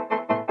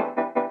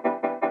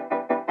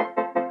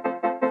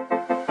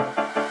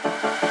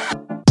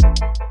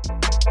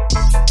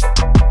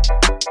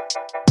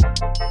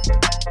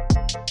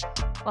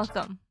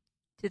Welcome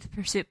to the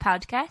Pursuit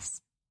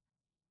Podcast.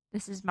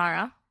 This is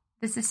Mara.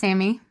 This is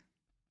Sammy.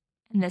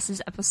 And this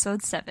is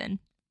episode 7.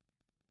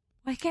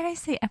 Why can't I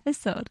say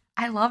episode?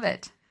 I love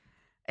it.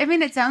 I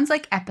mean, it sounds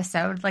like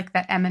episode, like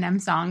that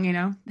Eminem song, you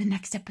know? The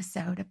next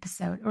episode.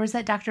 Or is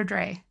that Dr.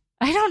 Dre?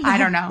 I don't know. I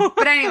don't know.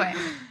 But anyway,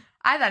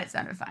 I thought it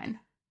sounded fine.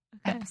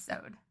 Okay.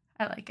 Episode.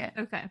 I like it.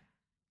 Okay.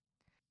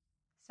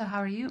 So how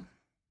are you?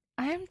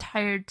 I'm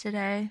tired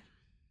today.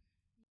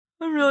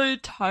 I'm really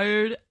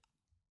tired.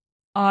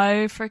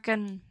 I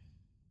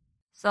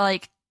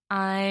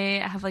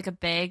have like a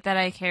bag that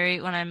I carry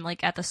when I'm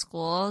like at the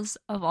schools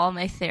of all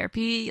my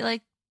therapy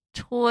like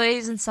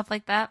toys and stuff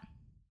like that.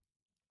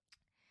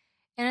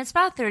 And it's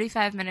about a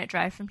 35-minute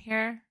drive from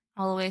here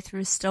all the way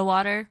through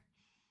Stillwater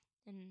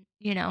and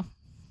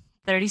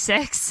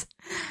 36.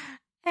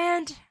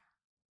 And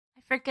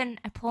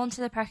I pull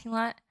into the parking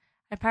lot,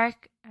 I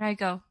park, and I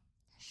go,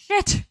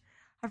 shit,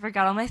 I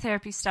forgot all my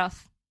therapy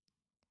stuff.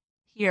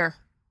 Here.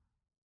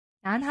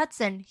 Not in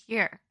Hudson,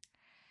 here.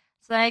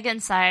 So then I get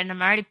inside, and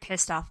I'm already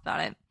pissed off about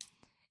it.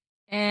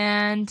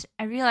 And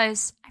I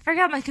realize I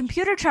forgot my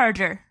computer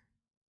charger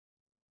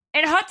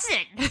in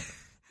Hudson.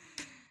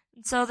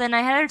 So then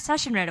I had a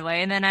session right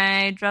away, and then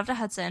I drove to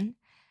Hudson,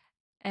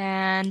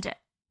 and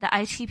the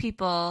IT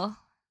people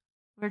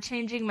were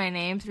changing my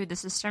name through the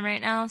system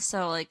right now,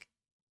 so, like,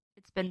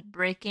 it's been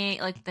breaking,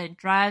 like, the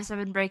drives have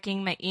been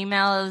breaking, my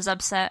email is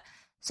upset,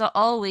 so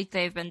all week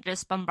they've been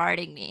just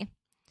bombarding me.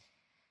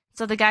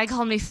 So the guy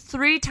called me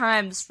 3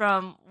 times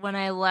from when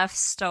I left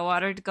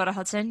Stillwater to go to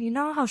Hudson. You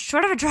know how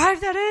short of a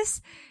drive that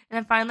is? And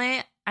then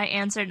finally, I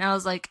answered, and I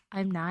was like,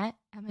 I'm not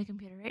at my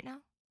computer right now.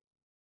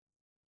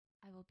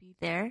 I will be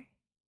there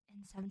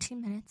in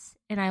 17 minutes,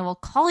 and I will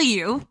call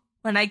you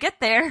when I get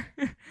there.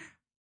 And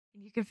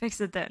you can fix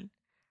it then.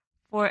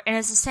 And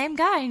it's the same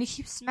guy, and he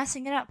keeps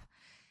messing it up.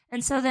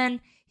 And so then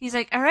he's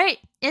like, all right,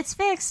 it's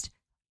fixed.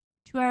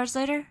 2 hours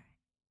later,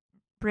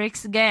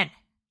 breaks again.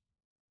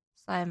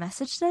 So I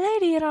messaged the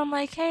lady, and I'm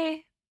like,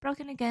 hey,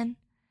 broken again.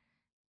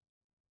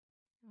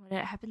 And when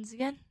it happens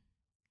again,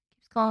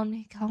 keeps calling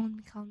me.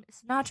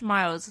 So now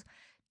tomorrow's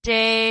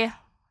day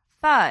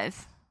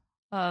 5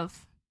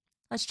 of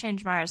let's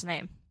change Mara's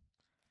name.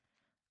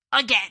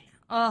 Again.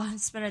 Oh,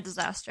 it's been a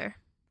disaster.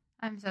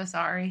 I'm so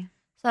sorry.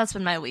 So that's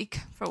been my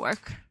week for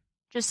work.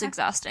 Just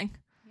exhausting.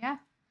 Yeah.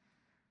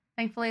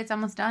 Thankfully, it's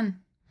almost done.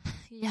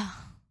 Yeah.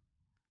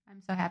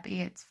 I'm so happy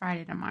it's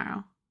Friday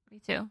tomorrow. Me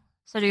too.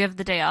 So do you have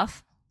the day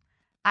off?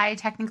 I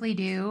technically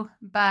do,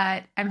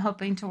 but I'm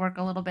hoping to work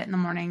a little bit in the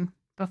morning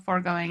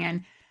before going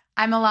in.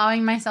 I'm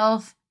allowing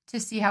myself to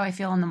see how I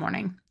feel in the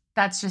morning.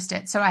 That's just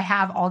it. So I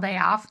have all day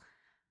off,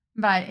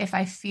 but if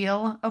I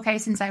feel okay,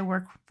 since I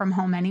work from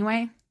home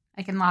anyway,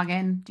 I can log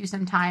in, do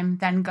some time,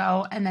 then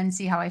go, and then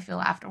see how I feel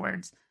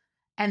afterwards,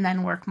 and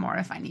then work more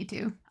if I need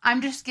to.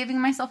 I'm just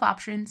giving myself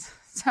options.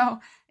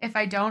 So if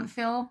I don't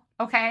feel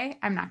okay,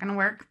 I'm not going to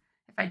work.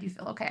 If I do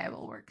feel okay, I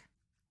will work.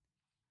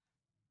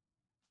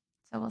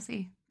 So we'll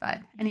see. But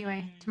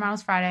anyway,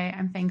 tomorrow's Friday.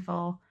 I'm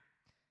thankful.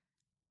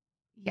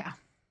 Yeah.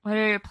 What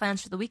are your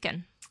plans for the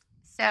weekend?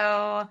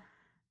 So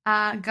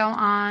go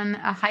on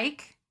a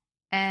hike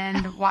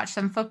and watch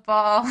some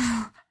football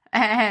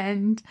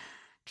and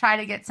try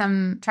to get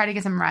some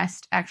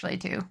rest actually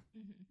too.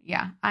 Mm-hmm.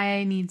 Yeah,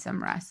 I need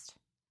some rest.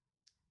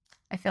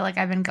 I feel like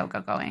I've been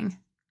going.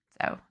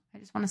 So I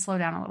just want to slow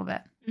down a little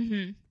bit.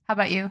 Mm-hmm. How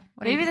about you?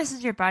 Maybe this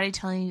is your body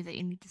telling you that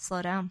you need to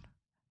slow down.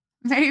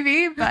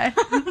 Maybe, but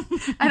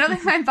I don't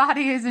think my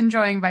body is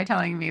enjoying by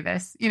telling me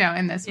this,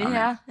 in this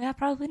moment. Yeah,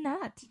 probably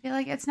not. I feel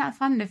like it's not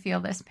fun to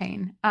feel this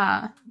pain.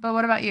 But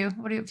what about you?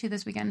 What are you up to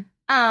this weekend?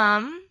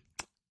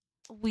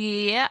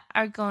 We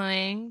are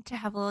going to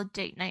have a little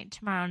date night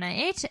tomorrow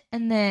night,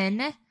 and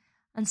then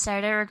on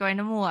Saturday we're going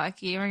to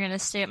Milwaukee. We're going to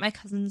stay at my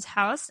cousin's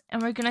house,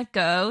 and we're going to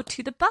go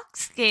to the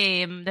Bucks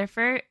game. Their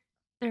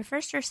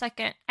first or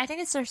second, I think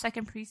it's their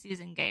second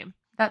preseason game.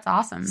 That's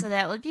awesome. So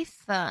that would be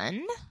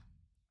fun.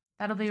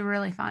 That'll be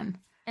really fun.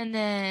 And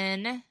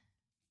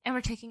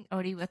we're taking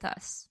Odie with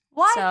us.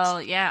 What? So,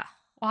 yeah.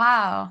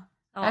 Wow.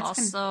 That'll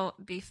also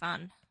be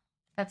fun.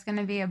 That's going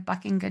to be a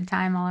bucking good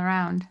time all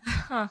around.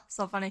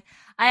 So funny.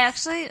 I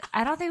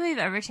don't think we've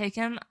ever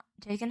taken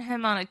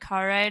him on a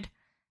car ride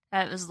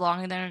that was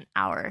longer than an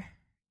hour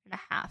and a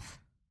half.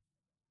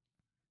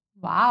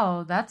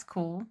 Wow, that's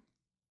cool.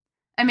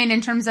 I mean,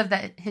 in terms of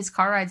that, his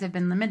car rides have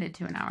been limited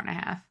to an hour and a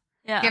half.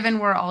 Yeah. Given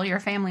where all your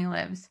family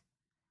lives.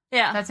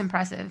 Yeah. That's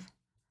impressive.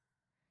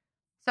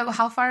 So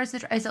how far is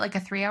it like a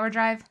 3-hour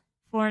drive?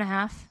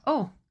 4.5.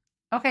 Oh,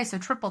 okay. So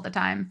triple the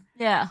time.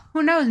 Yeah.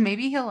 Who knows?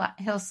 Maybe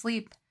he'll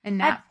sleep and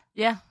nap.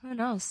 Yeah. Who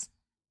knows?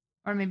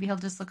 Or maybe he'll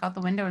just look out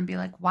the window and be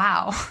like,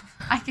 wow,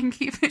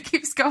 it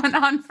keeps going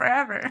on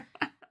forever.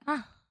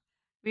 Huh.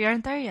 We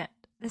aren't there yet.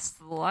 This is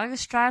the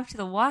longest drive to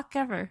the walk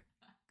ever.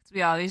 Because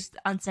we always,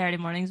 on Saturday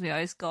mornings, we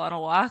always go on a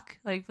walk.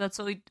 Like, that's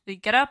what we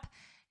get up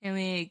and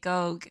we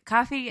go get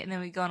coffee and then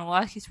we go on a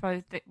walk.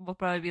 We'll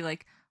probably be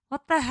like,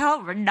 what the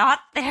hell? We're not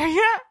there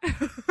yet?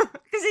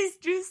 Because he's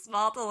too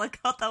small to look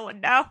out the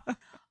window.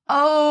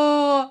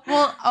 Oh,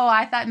 well,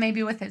 I thought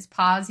maybe with his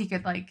paws he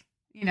could like,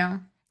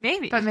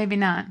 Maybe. but maybe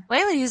not.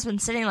 Lately he's been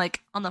sitting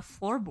like on the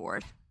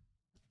floorboard.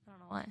 I don't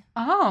know why.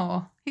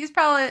 Oh, he's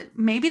probably,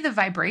 maybe the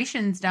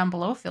vibrations down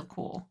below feel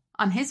cool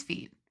on his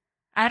feet.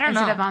 I don't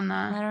know. Instead of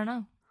I don't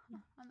know.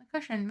 on the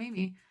cushion,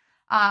 maybe.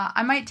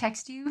 I might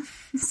text you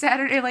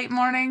Saturday late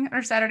morning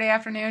or Saturday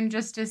afternoon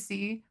just to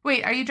see.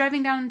 Wait, are you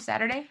driving down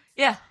Saturday?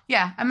 Yeah.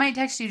 Yeah, I might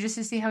text you just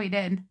to see how he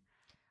did.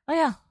 Oh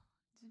yeah.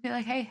 Be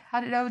like, hey, how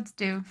did Odes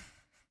do?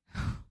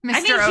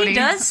 Mr. I mean,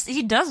 Odie.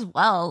 He does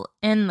well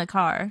in the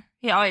car.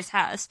 He always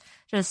has.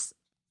 Just,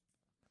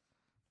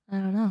 I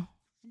don't know.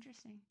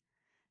 Interesting.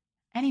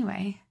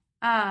 Anyway,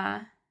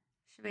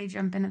 should we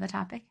jump into the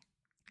topic?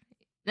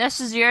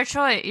 This is your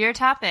choice, your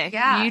topic.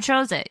 Yeah. You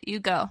chose it. You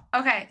go.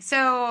 Okay,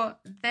 so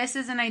this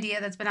is an idea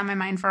that's been on my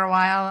mind for a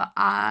while.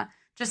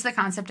 Just the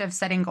concept of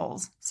setting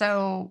goals.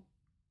 So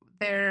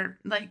they're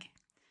like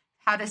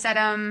how to set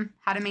them,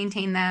 how to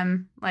maintain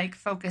them, like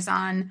focus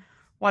on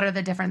what are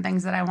the different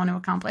things that I want to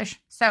accomplish.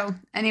 So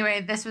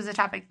anyway, this was a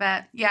topic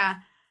that,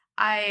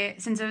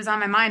 since it was on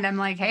my mind, I'm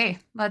like, hey,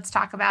 let's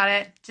talk about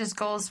it. Just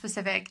goals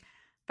specific.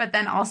 But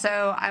then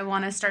also I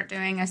want to start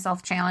doing a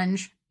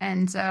self-challenge.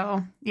 And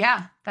so,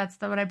 that's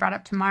what I brought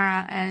up to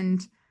Mara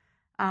and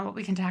what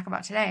we can talk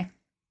about today.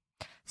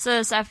 So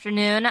this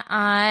afternoon,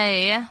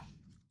 I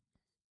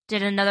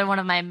did another one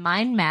of my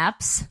mind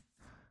maps.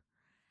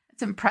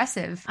 It's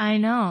impressive. I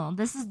know.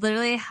 This is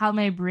literally how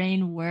my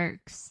brain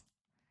works,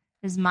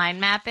 is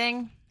mind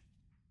mapping.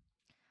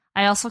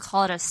 I also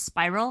call it a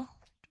spiral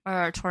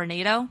or a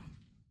tornado.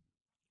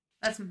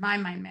 That's my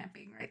mind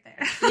mapping right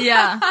there.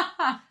 Yeah.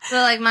 So,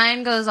 like,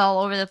 mine goes all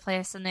over the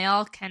place, and they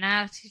all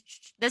connect.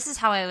 This is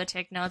how I would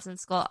take notes in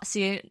school.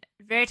 See,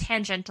 very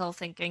tangential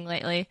thinking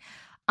lately.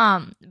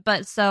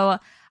 But so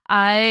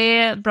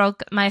I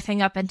broke my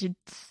thing up into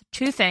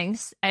two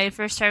things. I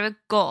first started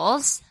with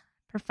goals,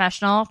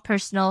 professional,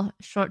 personal,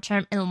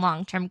 short-term, and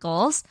long-term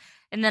goals.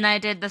 And then I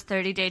did the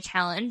 30-day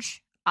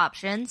challenge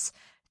options,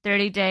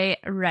 30-day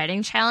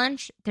writing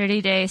challenge,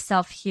 30-day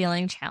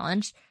self-healing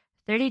challenge,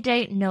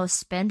 30-day no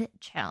spend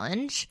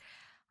challenge.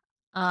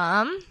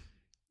 And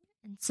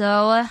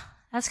so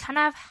that's kind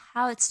of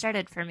how it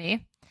started for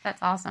me.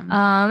 That's awesome.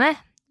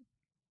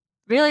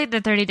 Really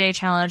the 30-day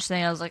challenge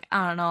thing, I was like,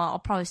 I don't know, I'll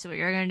probably see what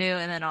you're going to do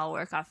and then I'll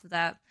work off of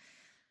that.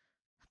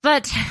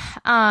 But,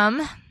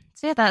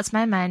 so yeah, that's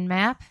my mind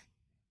map. Do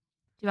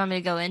you want me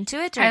to go into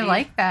it? I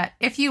like that.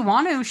 If you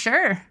want to,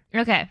 sure.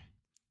 Okay.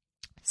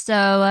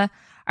 So,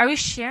 are we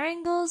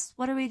sharing goals?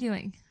 What are we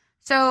doing?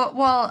 So,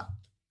 well,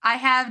 I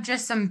have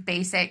just some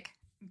basic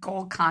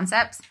goal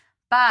concepts,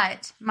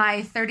 but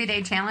my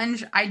 30-day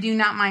challenge, I do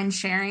not mind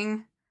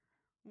sharing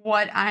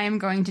what I'm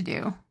going to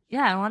do.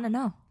 Yeah, I want to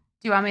know.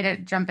 Do you want me to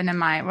jump into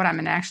what I'm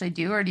going to actually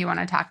do, or do you want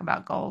to talk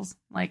about goals?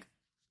 Like,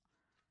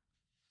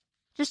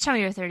 just tell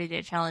me your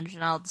 30-day challenge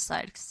and I'll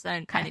decide, because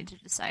I need to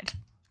decide.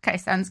 Okay,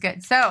 sounds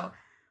good. So,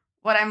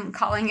 what I'm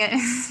calling it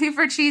is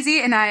super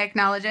cheesy, and I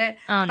acknowledge it.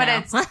 Oh, but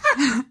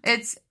no.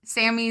 it's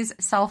Sammy's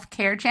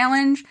self-care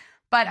challenge,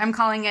 but I'm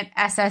calling it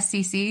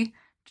SSCC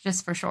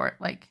just for short,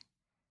 like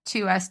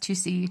 2S,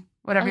 2C,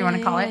 whatever you want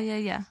to call it.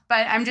 Yeah.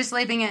 But I'm just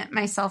labeling it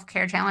my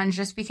self-care challenge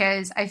just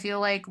because I feel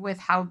like with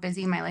how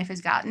busy my life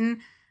has gotten,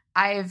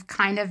 I've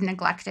kind of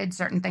neglected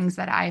certain things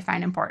that I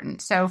find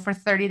important. So for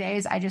 30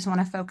 days, I just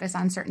want to focus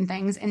on certain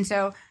things. And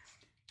so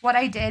what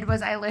I did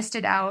was I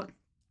listed out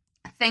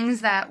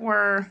things that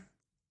were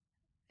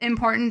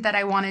important that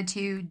I wanted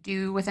to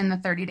do within the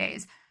 30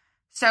 days.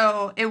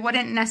 So it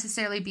wouldn't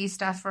necessarily be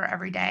stuff for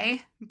every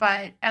day,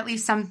 but at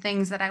least some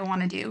things that I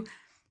want to do.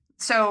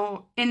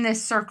 So in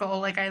this circle,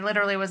 like I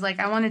literally was like,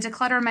 I want to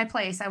declutter my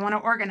place. I want to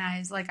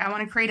organize. Like I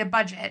want to create a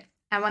budget.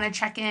 I want to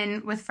check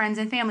in with friends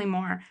and family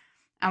more.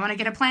 I want to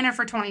get a planner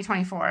for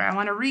 2024. I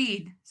want to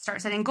read,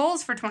 start setting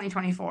goals for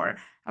 2024.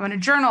 I want to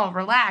journal,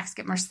 relax,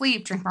 get more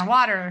sleep, drink more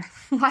water,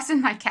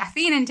 lessen my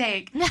caffeine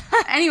intake.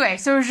 Anyway,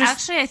 so it was just...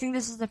 Actually, I think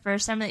this is the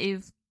first time that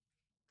you've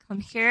come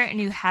here and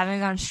you haven't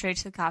gone straight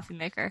to the coffee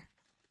maker.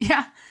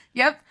 Yeah.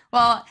 Yep.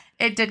 Well,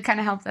 it did kind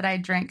of help that I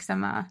drank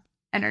some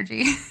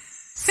energy.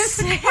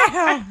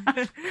 Sam,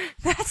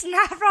 that's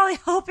not probably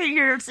helping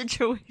your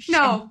situation.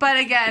 No, but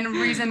again,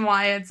 reason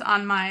why it's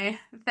on my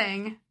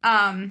thing.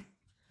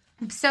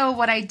 So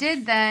what I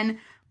did then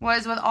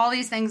was with all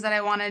these things that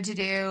I wanted to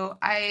do,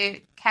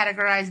 I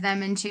categorized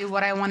them into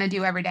what I want to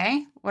do every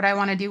day, what I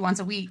want to do once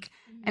a week,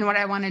 and what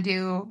I want to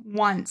do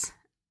once,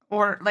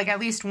 or like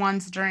at least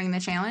once during the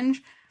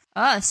challenge.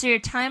 Oh, so you're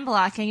time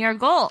blocking your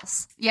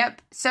goals.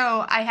 Yep.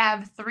 So I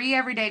have 3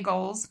 everyday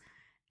goals,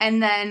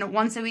 and then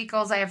once a week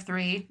goals, I have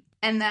 3.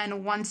 And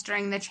then once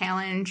during the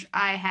challenge,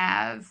 I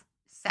have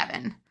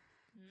 7.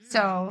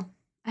 So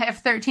I have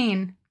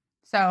 13.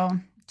 So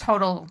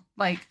total,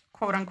 like,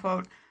 quote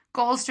unquote,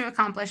 goals to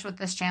accomplish with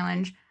this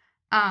challenge.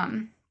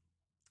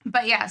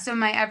 But yeah, so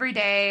my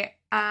everyday,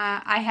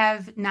 I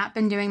have not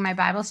been doing my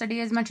Bible study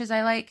as much as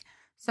I like.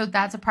 So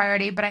that's a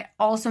priority, but I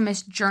also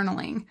miss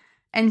journaling.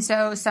 And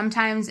so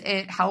sometimes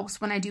it helps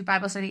when I do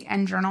Bible study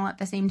and journal at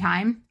the same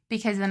time,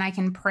 because then I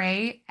can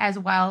pray as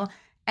well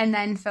and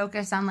then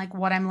focus on like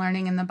what I'm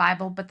learning in the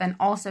Bible, but then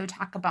also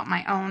talk about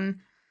my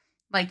own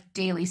like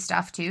daily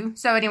stuff too.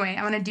 So anyway,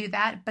 I want to do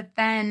that. But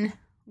then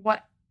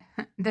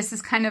this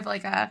is kind of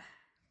like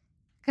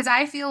because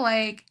I feel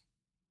like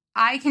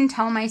I can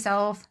tell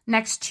myself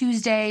next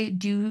Tuesday,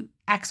 do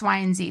X, Y,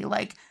 and Z,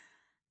 like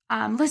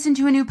listen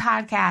to a new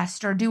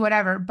podcast or do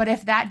whatever. But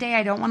if that day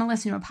I don't want to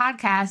listen to a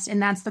podcast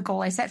and that's the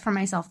goal I set for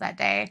myself that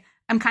day,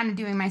 I'm kind of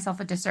doing myself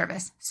a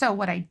disservice. So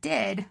what I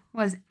did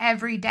was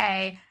every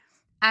day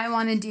I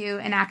want to do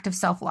an act of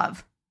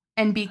self-love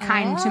and be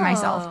kind to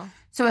myself.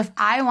 So if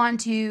I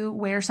want to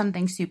wear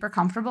something super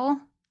comfortable,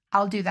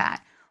 I'll do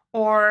that.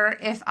 Or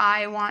if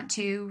I want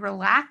to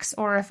relax,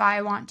 or if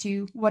I want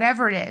to,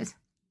 whatever it is,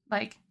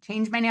 like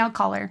change my nail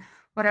color,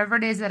 whatever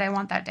it is that I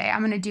want that day,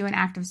 I'm going to do an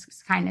act of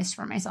kindness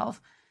for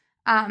myself.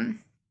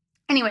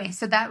 Anyway,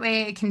 so that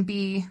way it can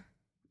be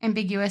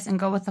ambiguous and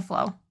go with the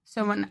flow.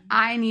 So when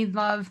I need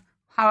love,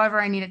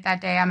 however I need it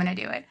that day, I'm going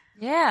to do it.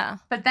 Yeah.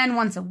 But then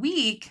once a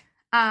week,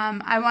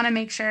 I want to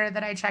make sure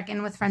that I check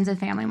in with friends and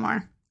family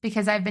more,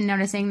 because I've been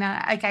noticing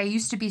that like I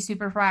used to be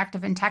super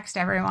proactive and text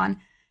everyone,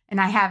 and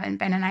I haven't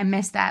been, and I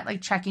miss that,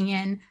 like checking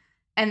in.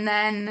 And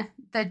then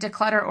the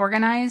declutter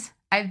organize,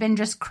 I've been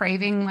just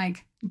craving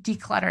like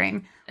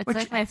decluttering. It's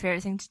like my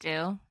favorite thing to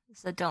do.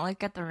 So don't like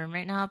get the room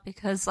right now,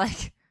 because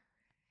like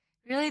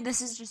really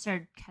this is just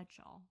our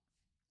catch-all.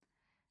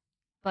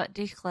 But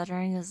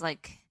decluttering is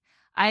like,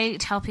 I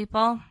tell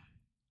people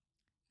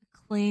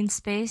clean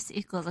space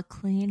equals a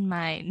clean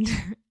mind.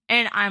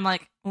 And I'm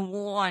like,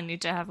 well, I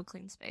need to have a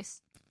clean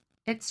space.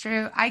 It's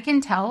true. I can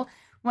tell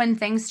when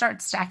things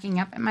start stacking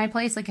up at my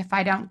place, like if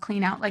I don't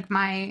clean out like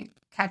my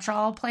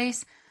catch-all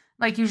place,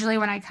 like usually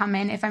when I come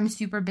in, if I'm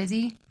super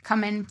busy,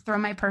 come in, throw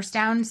my purse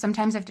down,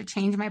 sometimes I have to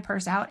change my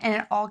purse out, and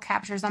it all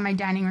captures on my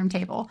dining room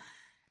table.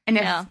 And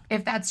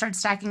if that starts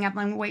stacking up,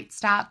 I'm like, wait,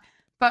 stop.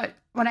 But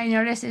what I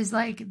notice is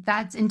like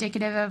that's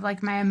indicative of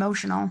like my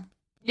emotional.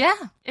 Yeah,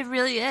 it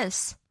really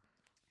is.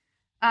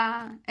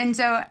 And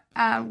so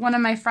one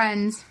of my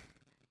friends,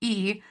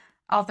 E,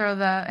 I'll throw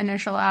the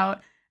initial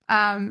out,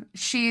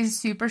 she's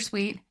super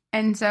sweet.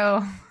 And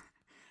so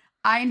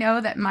I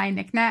know that my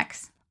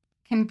knickknacks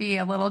can be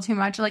a little too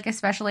much, like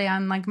especially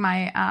on like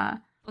my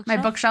my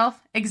bookshelf.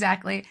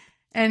 Exactly.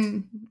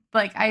 And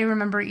like I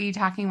remember E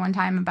talking one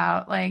time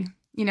about like,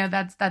 you know,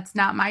 that's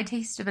not my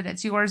taste, but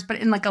it's yours, but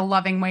in like a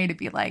loving way, to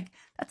be like,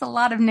 that's a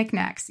lot of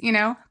knickknacks, you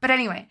know? But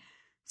anyway,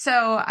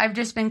 so I've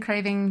just been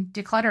craving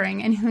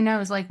decluttering, and who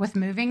knows, like with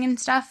moving and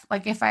stuff,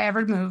 like if I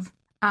ever move,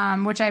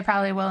 which I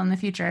probably will in the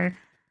future,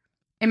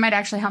 it might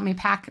actually help me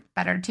pack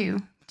better too,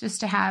 just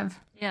to have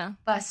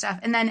less stuff.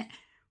 And then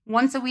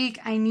once a week,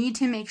 I need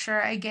to make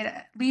sure I get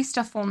at least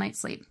a full night's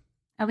sleep,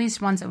 at least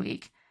once a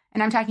week.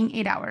 And I'm talking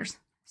 8 hours.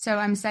 So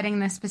I'm setting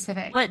this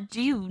specific. What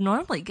do you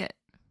normally get?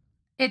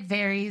 It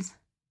varies.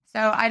 So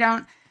I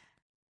don't.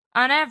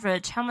 On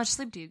average, how much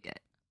sleep do you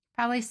get?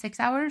 Probably 6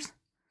 hours.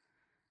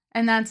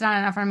 And that's not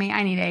enough for me.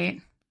 I need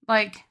 8.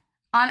 Like,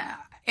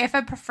 if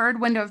a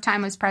preferred window of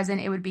time was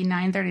present, it would be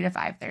 9:30 to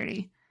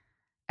 5:30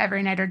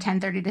 every night, or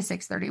 10:30 to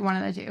 6:30, one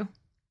of the two.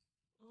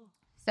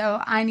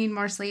 So I need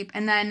more sleep.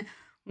 And then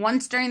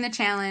once during the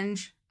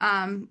challenge,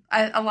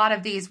 a lot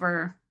of these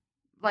were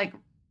like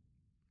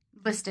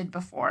listed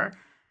before.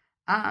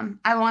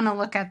 I want to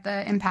look at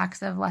the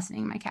impacts of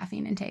lessening my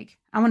caffeine intake.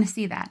 I want to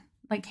see that.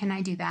 Like, can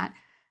I do that?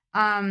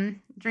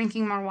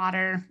 Drinking more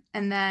water,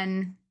 and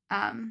then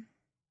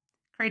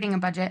creating a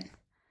budget.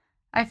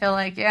 I feel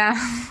like,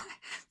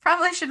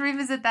 probably should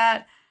revisit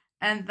that.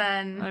 And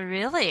then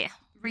really?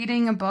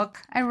 Reading a book.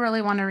 I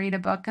really want to read a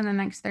book in the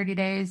next 30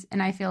 days,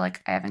 and I feel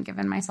like I haven't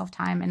given myself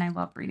time, and I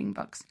love reading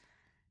books.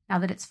 Now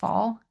that it's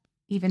fall,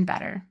 even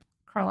better.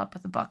 Curl up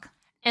with a book.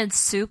 And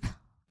soup.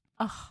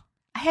 Oh,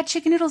 I had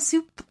chicken noodle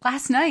soup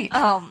last night.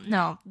 Oh,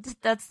 no.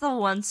 That's the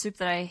one soup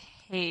that I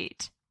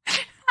hate.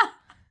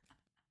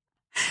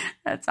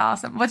 That's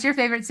awesome. What's your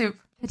favorite soup?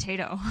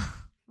 Potato.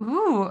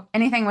 Ooh,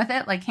 anything with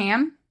it? Like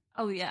ham?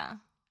 Oh, yeah.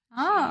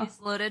 Oh. Cheese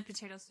loaded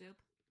potato soup.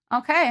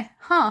 Okay.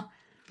 Huh.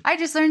 I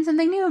just learned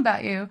something new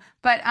about you.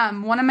 But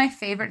one of my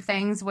favorite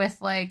things with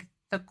like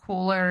the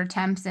cooler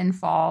temps in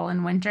fall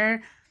and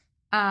winter,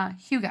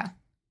 Hygge.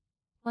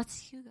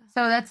 What's Hygge?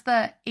 So that's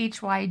the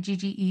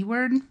Hygge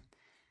word.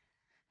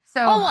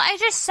 So I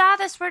just saw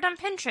this word on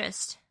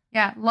Pinterest.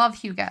 Yeah, love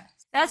Hygge.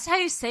 That's how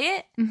you say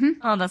it? Mm-hmm.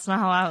 Oh, that's not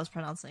how I was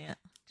pronouncing it.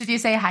 Did you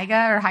say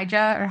Hygge or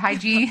Hygge or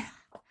Hygge?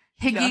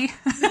 Hygge.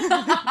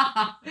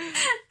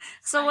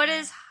 So what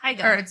is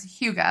Hygge? Or it's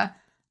Hygge.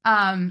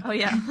 Oh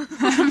yeah.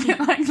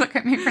 Like, look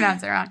at me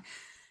pronounce it wrong.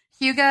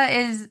 Hygge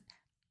is,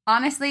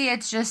 honestly,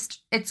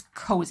 it's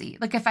cozy.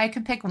 Like if I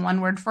could pick one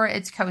word for it,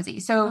 it's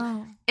cozy.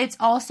 So It's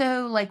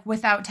also like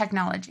without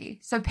technology.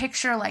 So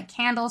picture like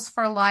candles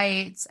for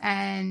lights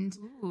and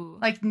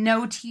like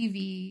no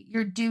TV.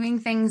 You're doing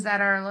things that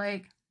are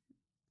like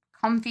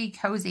comfy,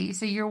 cozy.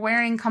 So you're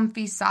wearing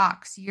comfy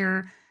socks.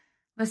 You're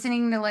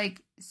listening to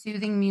like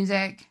soothing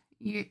music.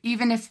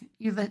 Even if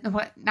you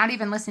not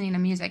even listening to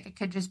music, it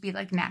could just be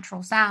like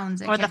natural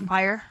sounds. Or the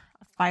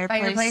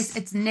fireplace.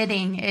 It's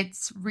knitting.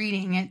 It's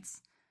reading. It's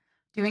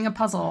doing a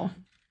puzzle.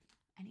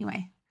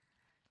 Anyway,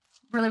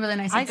 really, really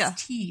nice. Hyga.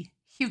 It's T.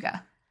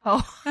 Huga.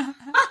 Oh.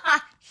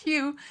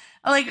 Hugh.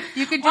 Like,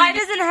 you could just... Why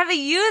does it have a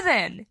U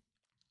then?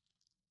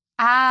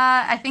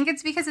 I think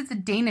it's because it's a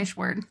Danish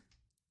word.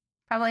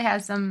 Probably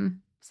has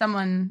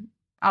someone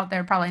out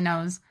there probably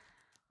knows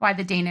why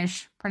the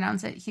Danish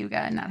pronounce it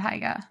Huga and not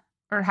Hyga.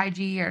 Or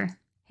Hygi or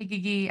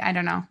Higigi. I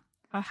don't know.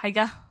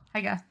 Hyga.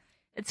 Hyga.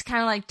 It's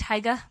kind of like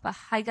Tyga, but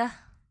Hyga.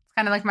 It's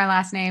kind of like my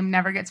last name.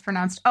 Never gets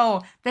pronounced.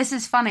 Oh, this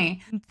is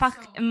funny.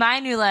 Fuck, my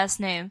new last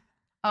name.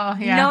 Oh,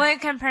 yeah. No one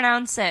can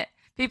pronounce it.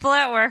 People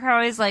at work are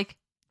always like,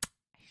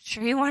 "Are you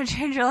sure you want to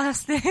change your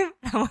last name?"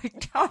 And I'm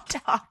like, don't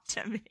talk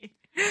to me.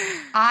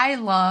 I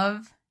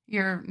love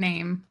your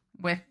name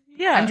with...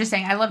 Yeah. I'm just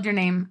saying, I loved your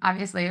name,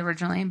 obviously,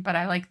 originally, but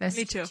I like this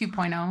Me too.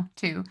 2.0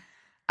 too.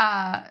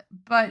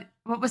 But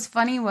what was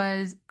funny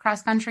was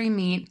cross-country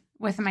meet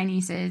with my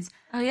nieces.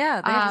 Oh,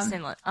 yeah. They have the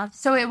same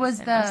So it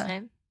was last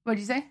name. What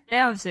did you say? They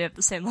obviously have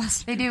the same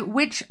last name. They do,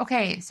 which,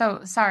 okay,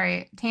 so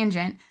sorry,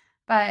 tangent,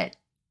 but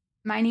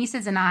my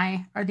nieces and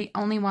I are the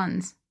only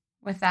ones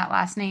with that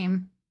last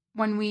name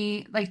when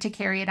we like to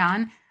carry it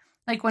on.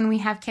 Like when we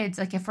have kids,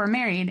 like if we're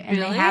married and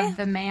Really? they have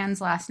the man's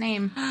last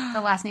name,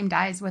 the last name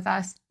dies with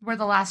us. We're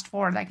the last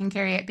four that can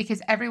carry it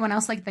because everyone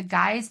else, like the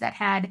guys that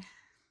had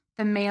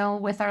the male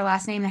with our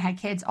last name that had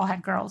kids, all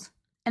had girls.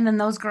 And then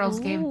those girls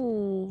gave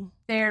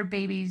their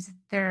babies,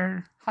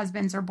 their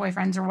husbands or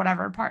boyfriends or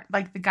whatever part,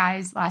 like the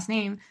guy's last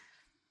name.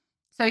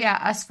 So yeah,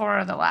 us four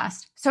are the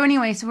last. So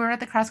anyway, so we were at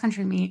the cross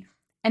country meet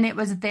and it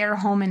was their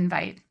home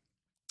invite.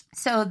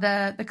 So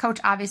the coach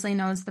obviously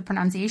knows the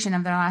pronunciation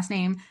of their last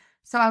name.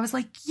 So I was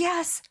like,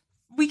 yes,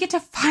 we get to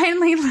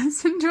finally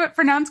listen to it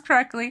pronounced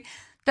correctly.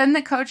 Then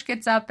the coach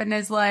gets up and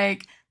is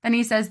like, then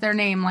he says their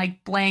name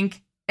like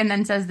blank and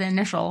then says the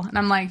initial. And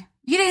I'm like,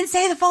 you didn't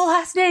say the full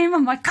last name.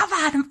 I'm like, come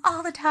on,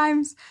 all the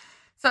times.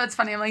 So it's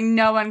funny. I'm like,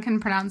 no one can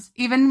pronounce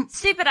even.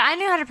 See, but I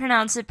knew how to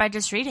pronounce it by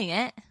just reading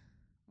it.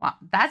 Wow,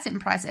 that's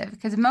impressive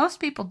because most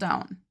people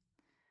don't.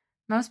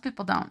 Most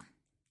people don't.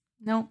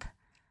 Nope.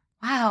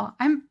 Wow,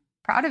 I'm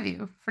proud of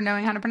you for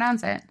knowing how to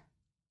pronounce it.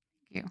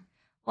 Thank you.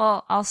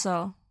 Well,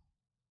 also,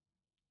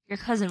 your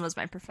cousin was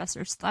my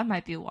professor, so that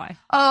might be why.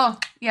 Oh,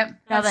 yep.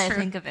 Now That's that true. I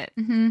think of it.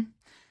 Mm-hmm.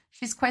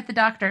 She's quite the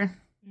doctor.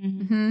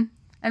 Mm-hmm.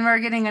 And we're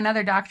getting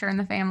another doctor in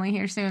the family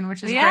here soon,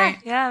 which is great.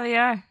 Yeah, we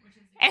are.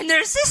 And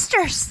they're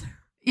sisters.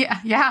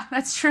 Yeah,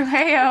 that's true.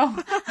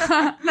 Heyo.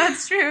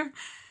 That's true.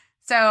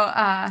 So,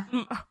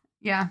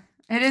 yeah,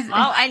 it is.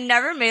 Oh, I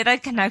never made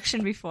that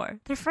connection before.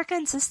 They're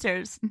freaking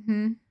sisters.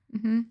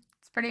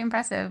 It's pretty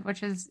impressive,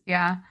 which is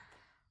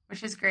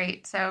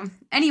great. So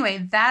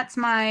anyway, that's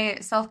my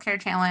self-care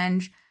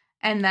challenge.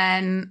 And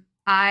then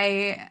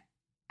I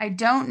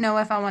don't know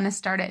if I want to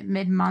start it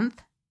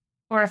mid-month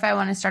or if I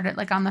want to start it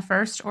like on the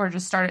 1st or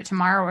just start it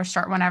tomorrow or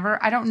start whenever.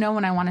 I don't know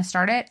when I want to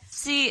start it.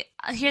 See,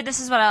 here,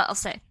 this is what I'll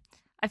say.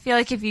 I feel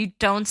like if you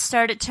don't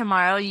start it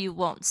tomorrow, you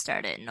won't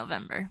start it in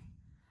November.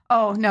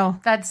 Oh, no,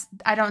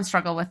 I don't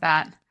struggle with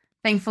that.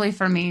 Thankfully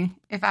for me,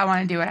 if I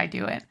want to do it, I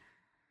do it.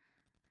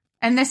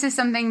 And this is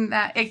something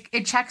that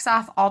it checks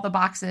off all the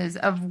boxes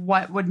of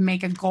what would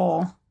make a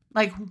goal,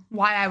 like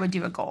why I would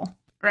do a goal,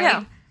 right?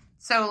 Yeah.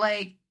 So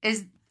like,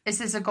 is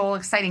this a goal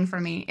exciting for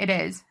me? It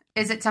is.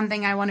 Is it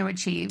something I want to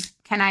achieve?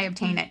 Can I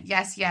obtain it?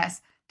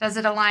 Yes. Does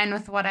it align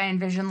with what I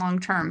envision long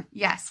term?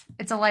 Yes.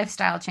 It's a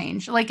lifestyle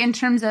change. Like in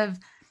terms of,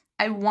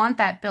 I want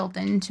that built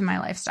into my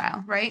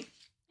lifestyle, right?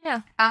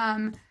 Yeah.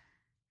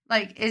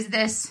 Like, is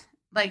this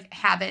like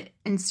habit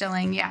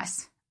instilling?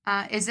 Yes.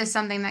 Is this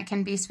something that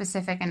can be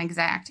specific and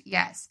exact?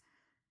 Yes.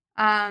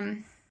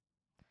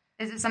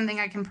 Is it something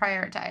I can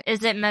prioritize?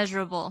 Is it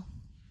measurable?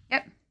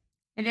 Yep,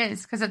 it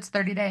is because it's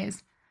 30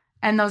 days.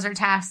 And those are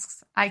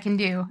tasks I can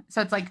do.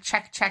 So it's like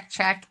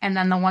check, and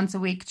then the once a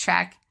week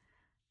check,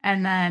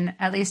 and then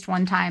at least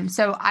one time.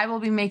 So I will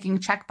be making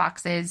check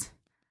boxes,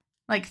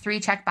 like 3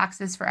 check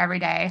boxes for every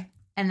day,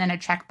 and then a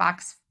check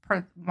box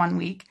per 1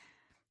 week.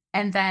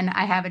 And then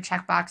I have a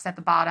checkbox at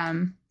the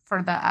bottom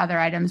for the other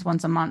items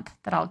once a month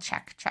that I'll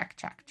check.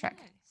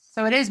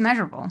 So it is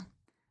measurable.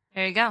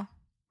 There you go.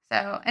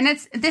 So, and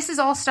this is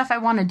all stuff I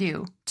want to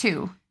do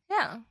too.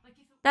 Yeah.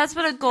 That's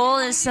what a goal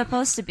is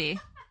supposed to be.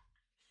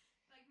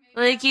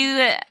 Like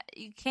you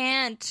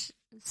can't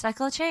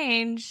cycle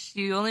change.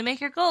 You only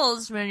make your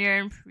goals when you're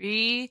in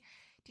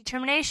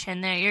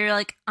predetermination. That you're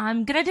like,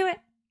 I'm gonna do it.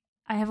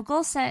 I have a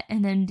goal set,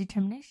 and then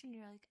determination.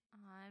 You're like,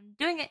 I'm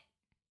doing it.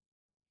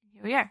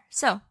 Here we are.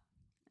 So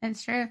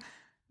it's true.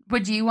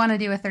 Would you want to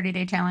do a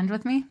 30-day challenge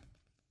with me?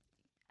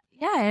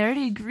 Yeah, I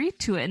already agreed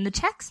to it in the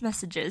text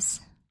messages.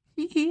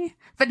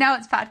 But now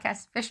it's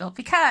podcast official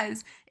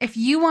because if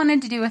you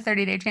wanted to do a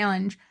 30-day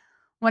challenge,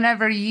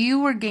 whenever you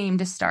were game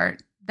to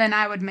start, then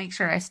I would make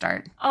sure I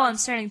start. Oh, I'm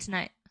starting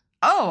tonight.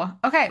 Oh,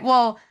 okay.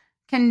 Well,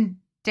 can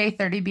day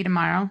 30 be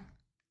tomorrow?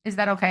 Is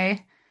that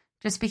okay?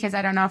 Just because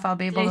I don't know if I'll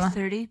be able to. Day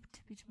 30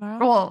 to be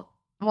tomorrow?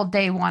 Well,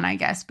 day 1, I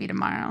guess, be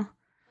tomorrow.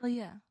 Well,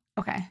 yeah.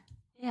 Okay.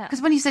 Yeah.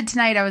 Because when you said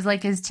tonight, I was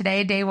like, is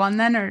today day one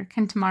then, or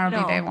can tomorrow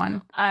be day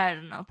one? I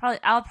don't know.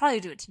 I'll probably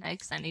do it tonight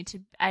because I need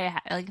to.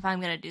 Like if I'm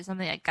gonna do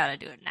something, I gotta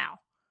do it now.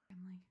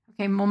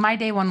 Okay, well, my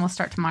day one will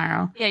start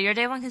tomorrow. Yeah, your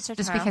day one can start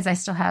just tomorrow. because I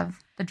still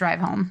have the drive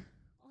home.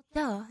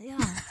 Duh, yeah.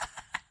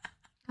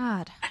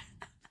 God.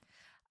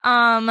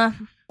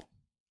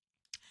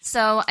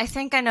 So I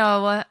think I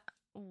know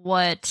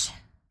what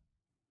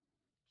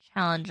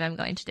challenge I'm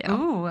going to do.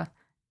 Ooh,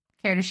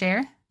 care to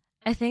share?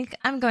 I think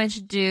I'm going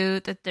to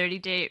do the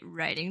 30-day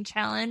writing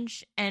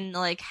challenge and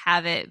like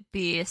have it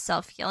be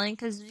self-healing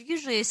because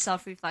usually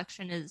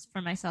self-reflection is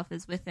for myself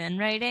is within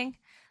writing.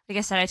 Like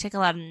I said, I take a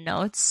lot of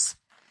notes,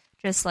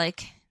 just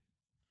like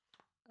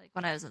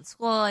when I was in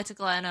school, I took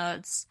a lot of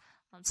notes.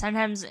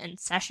 Sometimes in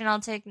session,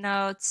 I'll take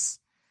notes.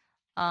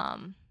 I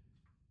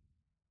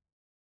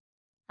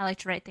like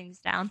to write things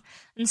down,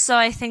 and so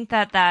I think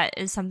that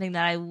is something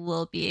that I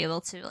will be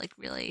able to like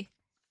really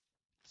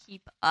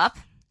keep up.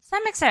 So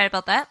I'm excited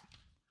about that.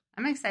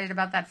 I'm excited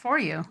about that for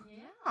you.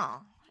 Yeah.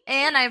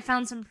 And I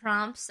found some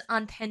prompts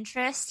on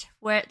Pinterest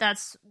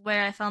that's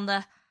where I found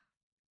the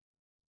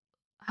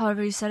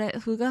however you said it,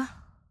 Huga?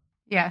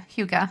 Yeah,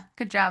 Huga.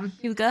 Good job.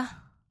 Huga.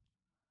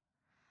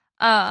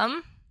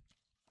 Are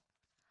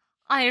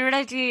you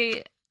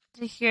ready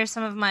to hear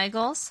some of my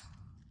goals?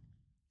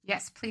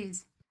 Yes,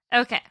 please.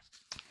 Okay.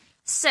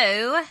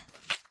 So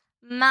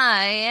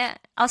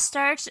I'll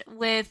start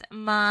with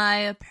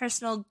my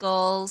personal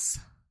goals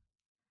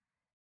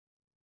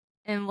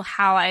and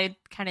how I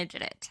kind of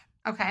did it.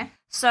 Okay.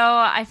 So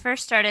I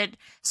first started.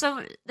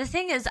 So the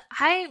thing is,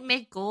 I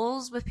make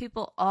goals with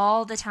people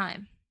all the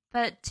time.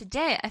 But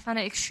today I found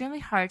it extremely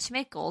hard to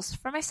make goals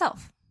for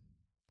myself.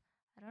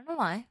 I don't know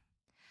why.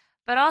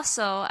 But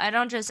also, I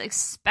don't just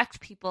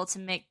expect people to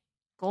make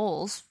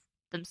goals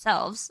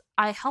themselves.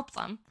 I help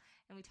them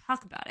and we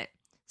talk about it.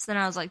 So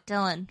then I was like,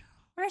 Dylan,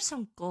 what are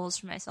some goals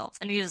for myself?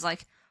 And he was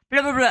like,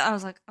 blah, blah, blah. I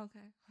was like,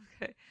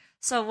 okay.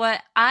 So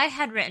what I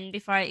had written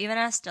before I even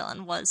asked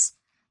Dylan was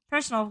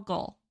personal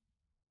goal.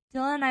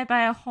 Dylan and I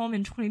buy a home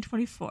in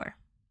 2024.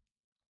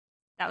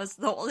 That was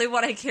the only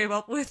one I came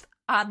up with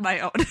on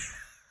my own.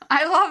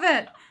 I love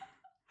it.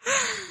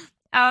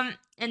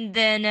 And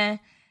then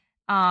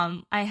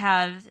I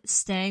have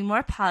staying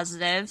more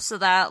positive. So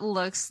that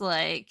looks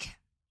like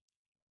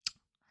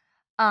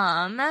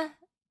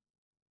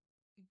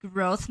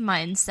growth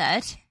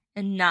mindset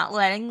and not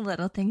letting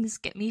little things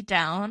get me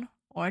down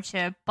or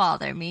to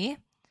bother me.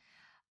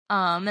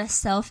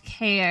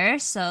 Self-care,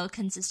 so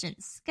consistent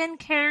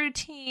skincare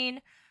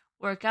routine,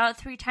 work out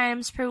 3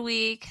 times per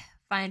week,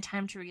 find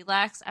time to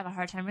relax. I have a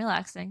hard time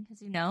relaxing,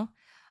 as you know.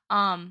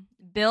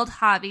 Build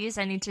hobbies.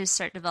 I need to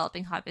start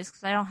developing hobbies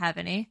because I don't have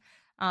any.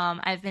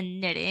 I've been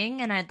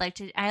knitting and I like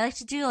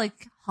to do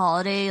like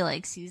holiday,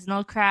 like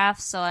seasonal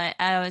crafts. So I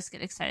always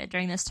get excited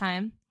during this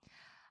time.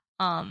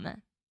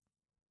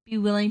 Be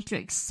willing to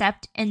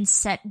accept and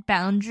set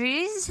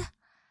boundaries.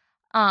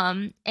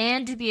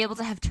 And to be able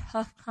to have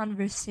tough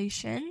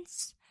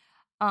conversations.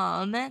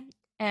 And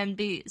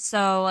be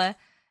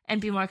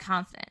more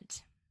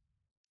confident.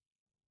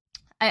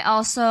 I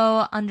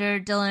also, under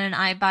Dylan and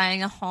I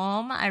buying a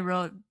home, I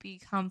wrote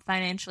become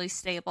financially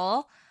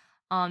stable,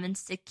 and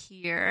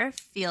secure.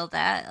 Feel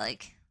that,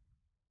 like,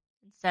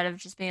 instead of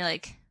just being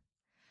like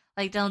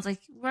Dylan's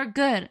like, we're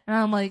good. And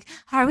I'm like,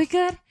 are we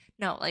good?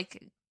 No, I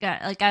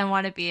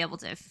want to be able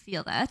to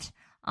feel that.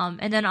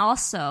 And then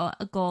also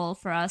a goal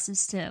for us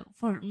is to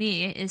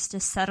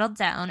settle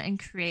down and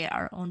create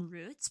our own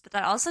roots. But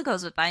that also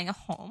goes with buying a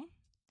home.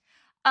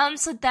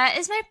 So that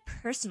is my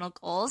personal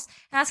goals.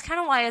 And that's kind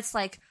of why it's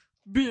like,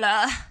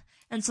 blah.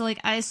 And so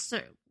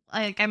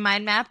I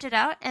mind mapped it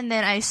out and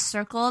then I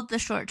circled the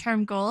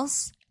short-term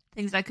goals,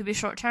 things that could be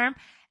short-term.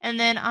 And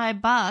then I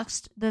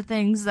boxed the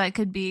things that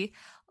could be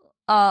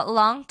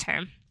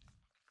long-term.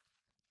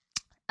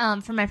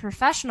 For my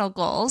professional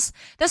goals,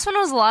 this one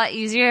was a lot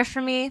easier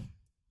for me,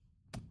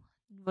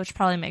 which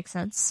probably makes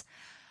sense.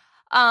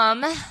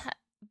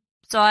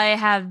 So I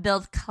have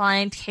built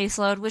client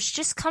caseload, which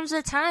just comes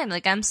with time.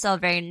 Like I'm still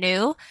very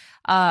new.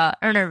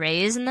 Earn a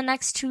raise in the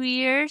next 2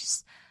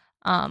 years.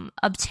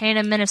 Obtain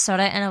a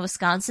Minnesota and a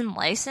Wisconsin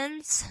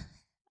license.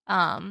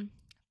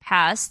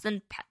 Pass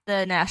the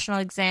national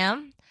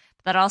exam.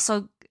 That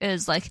also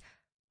is like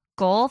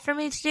goal for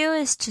me to do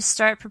is to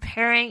start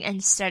preparing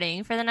and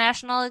studying for the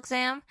national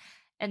exam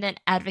and then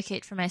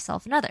advocate for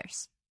myself and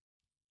others.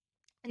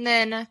 And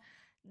then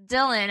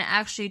Dylan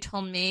actually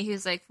told me, he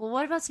was like, well,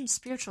 what about some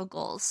spiritual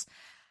goals?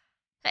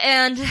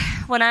 And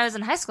when I was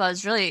in high school, I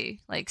was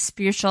really like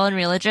spiritual and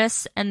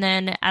religious. And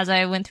then as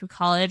I went through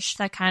college,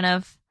 that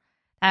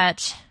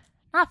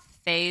not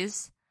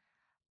phase,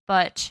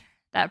 but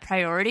that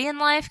priority in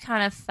life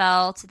kind of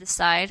fell to the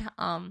side.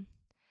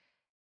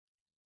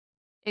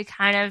 It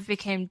kind of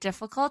became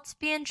difficult to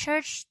be in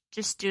church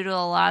just due to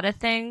a lot of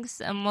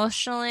things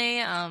emotionally.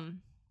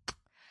 And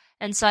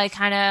so I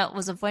kind of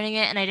was avoiding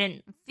it, and I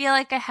didn't feel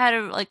like I had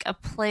a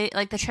place.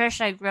 Like the church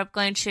I grew up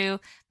going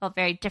to felt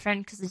very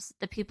different because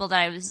the people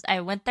that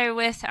I went there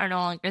with are no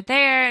longer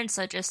there, and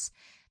so just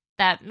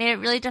that made it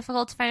really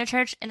difficult to find a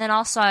church. And then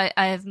also I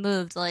have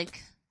moved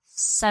like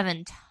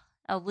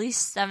at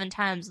least 7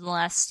 times in the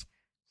last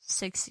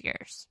 6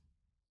 years.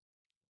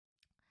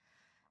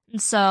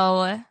 And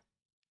so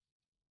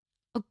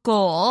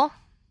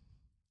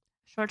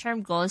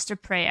short-term goal is to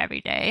pray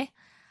every day.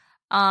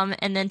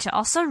 And then to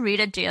also read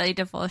a daily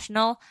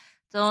devotional.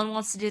 Dylan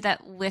wants to do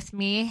that with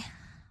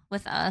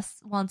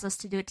us, wants us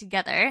to do it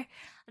together.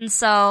 And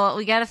so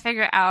we got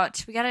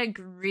to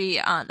agree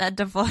on that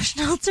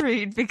devotional to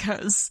read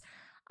because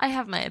I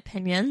have my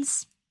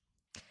opinions.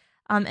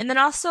 And then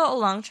also a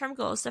long-term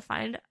goal is to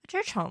find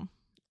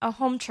a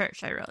home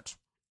church I wrote.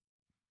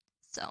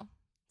 So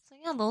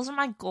yeah, those are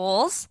my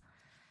goals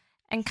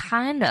and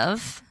kind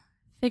of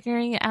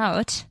figuring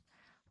out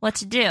what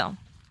to do.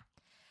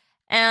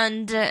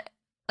 And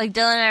like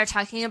Dylan and I were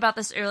talking about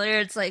this earlier,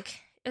 it's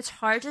like, it's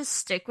hard to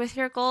stick with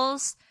your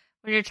goals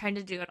when you're trying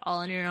to do it all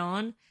on your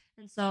own.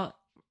 And so,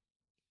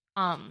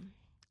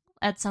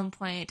 at some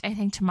point, I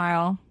think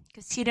tomorrow,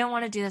 because he didn't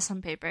want to do this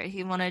on paper,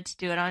 he wanted to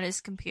do it on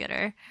his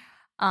computer.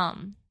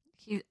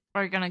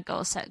 We're gonna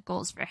go set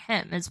goals for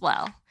him as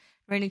well.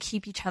 We're gonna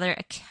keep each other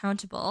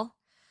accountable.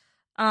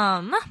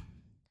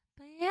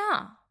 But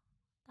yeah,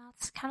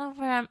 that's kind of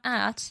where I'm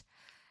at,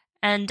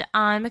 and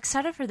I'm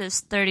excited for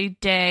this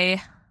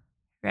 30-day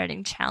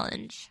writing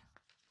challenge.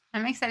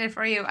 I'm excited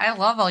for you. I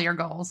love all your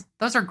goals.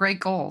 Those are great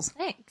goals.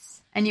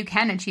 Thanks. And you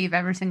can achieve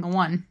every single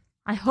one.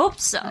 I hope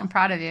so. I'm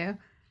proud of you.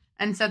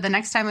 And so the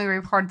next time we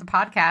record the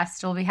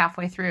podcast, we'll be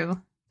halfway through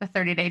the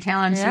 30-day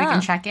challenge so we can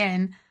check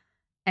in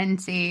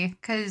and see.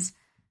 Because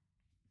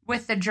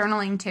with the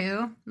journaling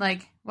too,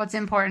 like what's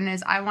important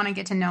is I want to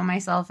get to know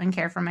myself and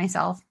care for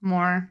myself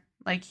more,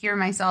 like hear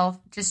myself,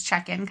 just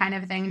check in kind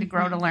of thing to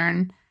grow, to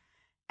learn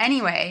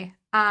anyway,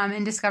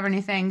 and discover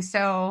new things.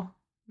 So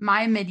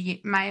my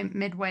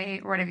midway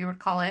or whatever you would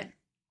call it,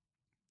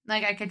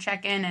 like I could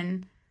check in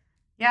and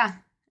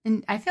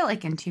and I feel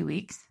like in 2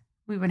 weeks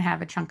we would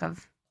have a chunk done.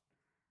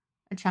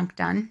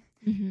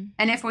 Mm-hmm.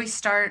 And if we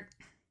start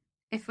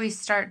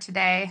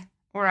today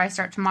or I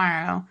start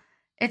tomorrow,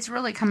 it's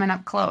really coming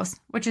up close,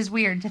 which is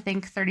weird to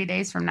think 30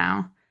 days from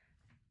now.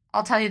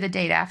 I'll tell you the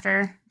date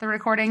after the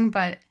recording,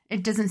 but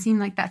it doesn't seem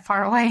like that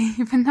far away,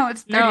 even though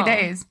it's 30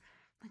 days.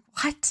 Like,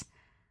 what?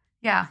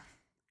 Yeah.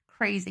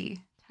 Crazy.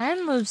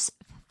 Time moves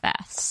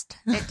fast.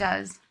 It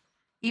does.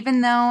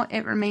 Even though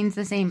it remains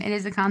the same, it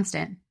is a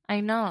constant.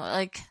 I know.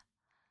 Like,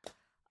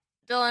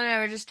 Dylan and I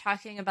were just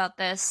talking about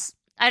this.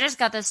 I just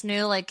got this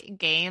new, like,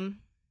 game.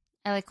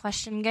 I like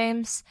question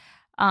games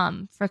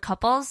for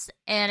couples.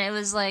 And it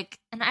was like,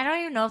 and I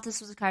don't even know if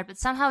this was a card, but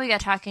somehow we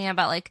got talking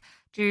about, like,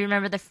 do you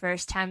remember the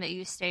first time that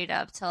you stayed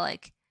up till,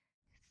 like,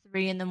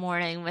 3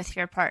 a.m. with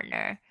your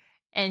partner?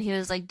 And he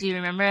was like, do you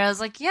remember? I was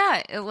like,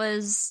 yeah, it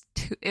was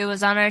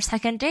on our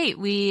second date.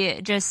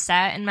 We just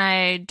sat in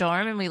my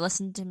dorm and we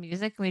listened to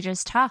music and we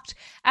just talked.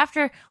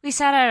 After we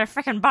sat at a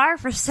freaking bar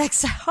for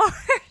 6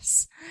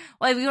 hours.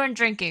 Well, we weren't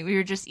drinking. We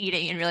were just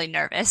eating and really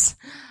nervous.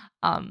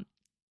 I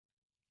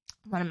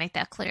want to make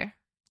that clear.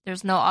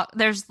 There's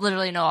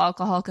literally no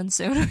alcohol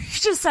consumed. We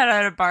just sat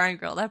at a bar and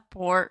grilled. That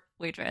poor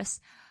waitress.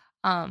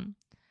 But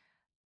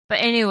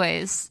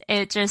anyways,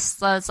 it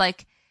just was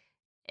like,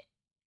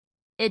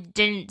 it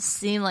didn't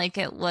seem like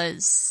it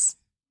was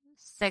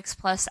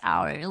 6+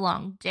 hour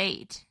long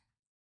date.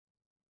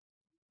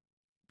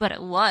 But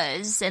it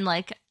was. And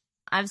like,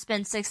 I've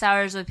spent 6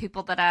 hours with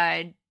people that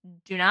I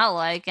do not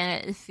like,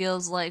 and it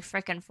feels like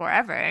freaking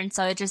forever. And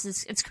so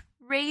it's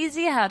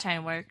crazy how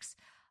time works.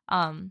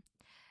 And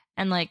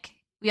like,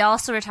 we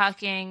also were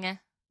talking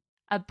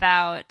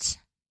about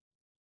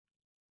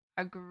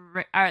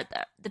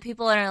the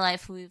people in our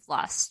life who we've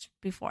lost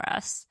before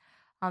us.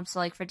 So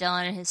like for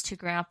Dylan and his 2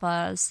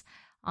 grandpas,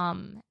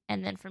 and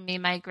then for me,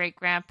 my great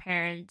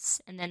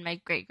grandparents, and then my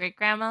great great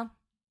grandma,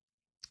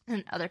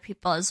 and other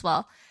people as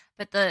well.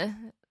 But the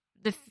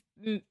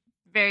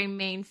very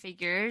main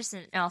figures,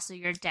 and also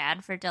your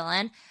dad for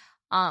Dylan,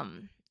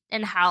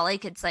 and how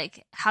like it's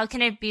like, how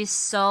can it be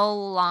so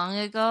long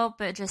ago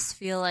but just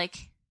feel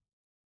like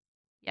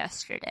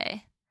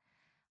yesterday?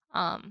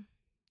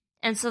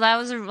 And so that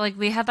was like,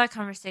 we had that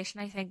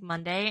conversation I think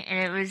Monday, and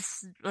it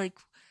was like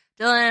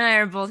Dylan and I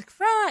are both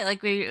crying.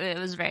 Like it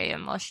was very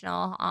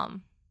emotional.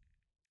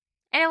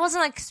 And it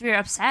wasn't like 'cause we were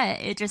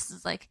upset. It just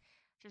is like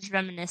just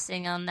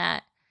reminiscing on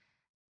that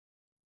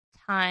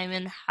time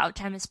and how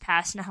time has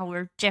passed and how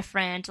we're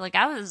different. Like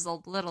I was a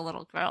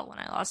little girl when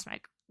I lost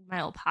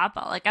my old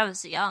papa. Like I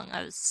was young.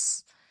 I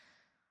was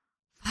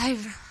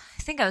 5.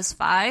 I think I was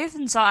 5,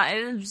 and so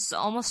it was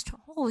almost,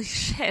 holy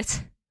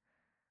shit.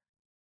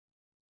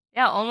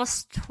 Yeah,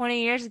 almost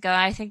 20 years ago.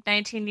 I think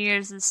 19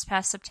 years this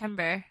past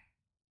September.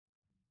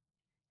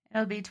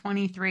 It'll be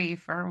 23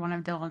 for one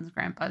of Dylan's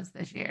grandpas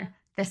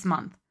this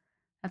month.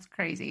 That's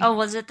crazy. Oh,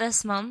 was it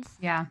this month?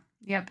 Yeah.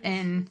 Yep.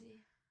 In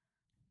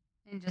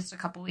just a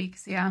couple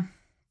weeks. Yeah.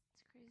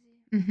 It's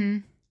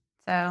crazy.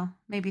 So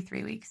maybe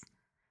 3 weeks.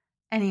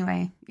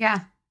 Anyway,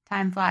 yeah,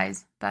 time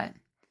flies, but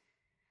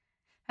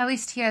at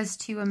least he has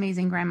 2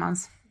 amazing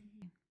grandmas.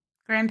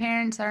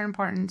 Grandparents are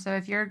important. So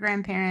if you're a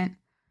grandparent,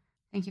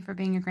 Thank you for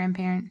being a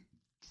grandparent.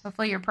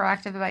 Hopefully you're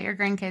proactive about your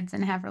grandkids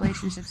and have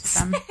relationships with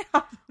them.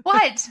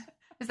 What?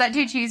 Is that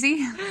too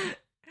cheesy?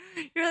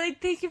 You're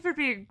like, thank you for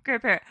being a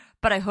grandparent,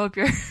 but I hope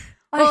you're...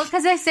 Well,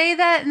 because I say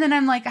that, and then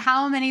I'm like,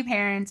 how many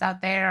parents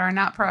out there are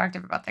not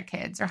proactive about their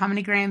kids? Or how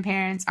many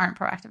grandparents aren't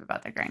proactive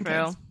about their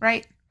grandkids? True.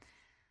 Right?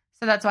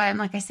 So that's why I'm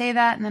like, I say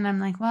that, and then I'm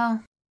like,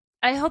 well...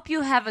 I hope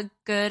you have a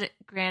good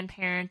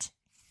grandparent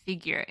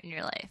figure in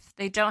your life.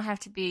 They don't have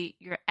to be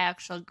your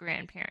actual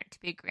grandparent to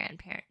be a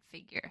grandparent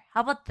figure.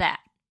 How about that?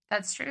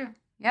 That's true.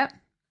 Yep.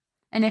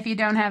 And if you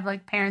don't have,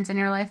 like, parents in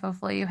your life,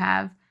 hopefully you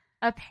have...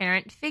 a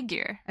parent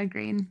figure.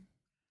 Agreed.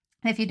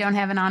 And if you don't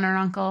have an aunt or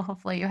uncle,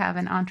 hopefully you have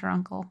an aunt or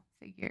uncle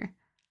figure.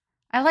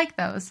 I like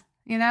those,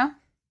 you know?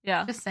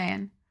 Yeah. Just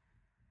saying.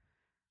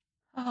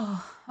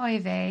 Oh, oy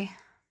vey.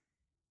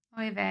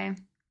 Oy vey.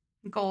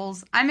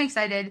 Goals. I'm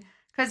excited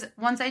because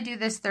once I do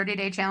this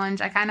 30-day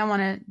challenge, I kind of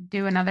want to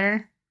do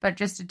another, but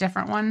just a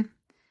different one.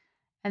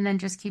 And then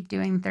just keep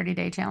doing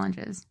 30-day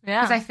challenges.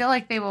 Yeah. Because I feel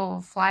like they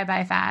will fly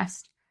by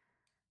fast.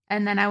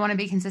 And then I want to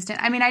be consistent.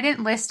 I mean, I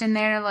didn't list in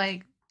there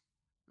like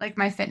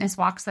my fitness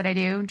walks that I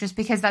do, just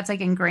because that's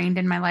like ingrained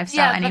in my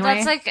lifestyle anyway. Yeah, but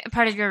that's like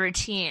part of your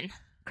routine.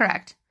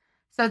 Correct.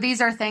 So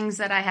these are things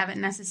that I haven't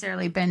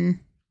necessarily been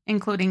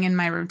including in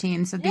my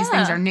routine. So these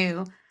things are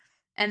new.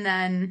 And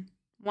then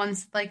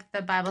once like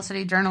the Bible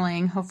study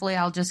journaling, hopefully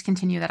I'll just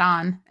continue that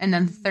on. And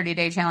then the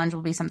 30-day challenge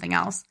will be something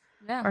else.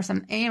 Yeah. Or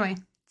some anyway.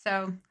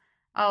 So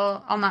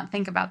I'll not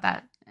think about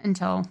that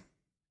until,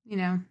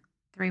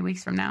 3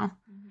 weeks from now.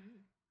 Mm-hmm.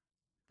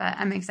 But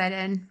I'm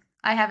excited.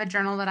 I have a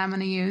journal that I'm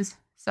going to use.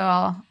 So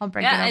I'll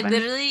break it open. Yeah, I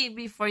literally,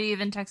 before you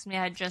even texted me,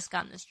 I had just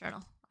gotten this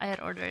journal. I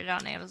had ordered it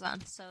on Amazon,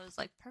 so it was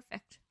like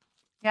perfect.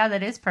 Yeah,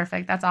 that is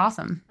perfect. That's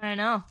awesome. I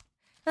know.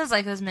 It was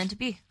like it was meant to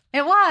be.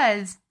 It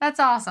was. That's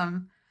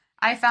awesome.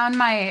 I found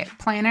my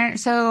planner.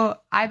 So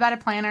I bought a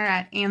planner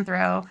at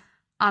Anthro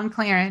on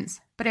clearance,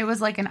 but it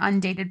was like an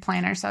undated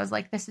planner. So I was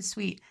like, this is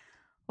sweet.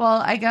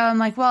 Well, I'm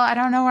like, well, I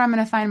don't know where I'm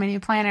going to find my new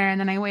planner. And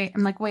then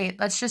I'm like, wait,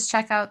 let's just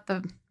check out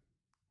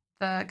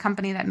the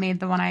company that made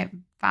the one I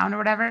found or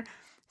whatever.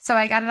 So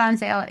I got it on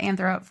sale at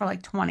Anthro for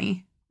like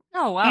 $20.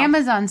 Oh, wow.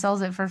 Amazon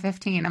sells it for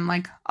 $15. I'm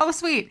like, oh,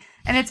 sweet.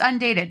 And it's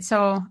undated.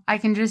 So I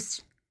can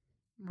just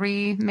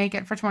remake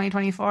it for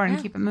 2024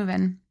 and keep it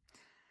moving.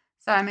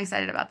 So I'm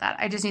excited about that.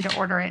 I just need to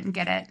order it and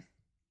get it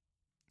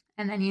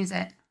and then use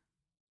it.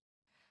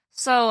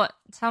 So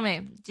tell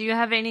me, do you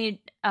have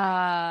any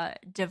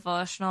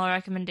devotional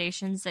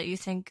recommendations that you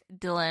think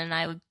Dylan and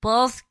I would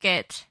both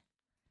get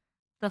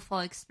the full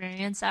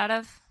experience out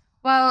of?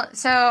 Well,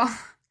 so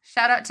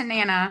shout out to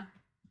Nana,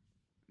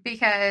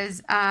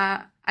 because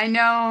I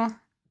know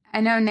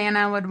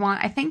Nana would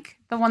want, I think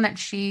the one that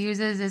she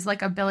uses is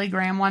like a Billy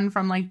Graham one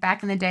from like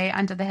back in the day,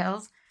 Unto the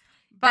Hills.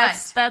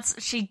 But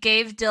that's she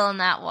gave Dylan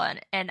that one,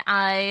 and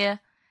I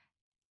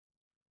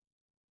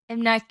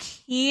am not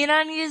keen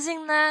on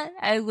using that.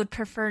 I would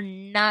prefer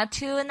not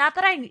to, and not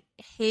that I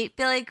hate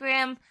Billy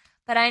Graham,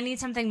 but I need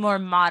something more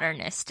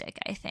modernistic,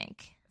 I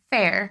think.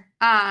 Fair.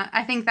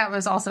 I think that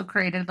was also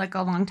created like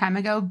a long time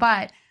ago,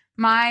 but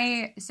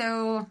my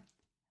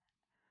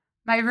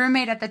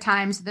roommate at the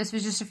time, so this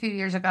was just a few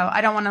years ago. I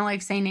don't want to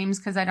like say names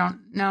because I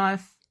don't know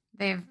if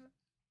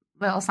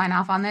they'll sign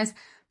off on this.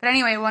 But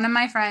anyway, one of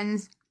my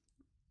friends,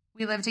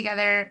 we lived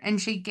together,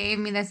 and she gave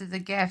me this as a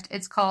gift.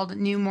 It's called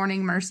New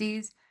Morning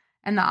Mercies,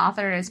 and the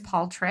author is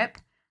Paul Tripp.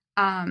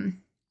 I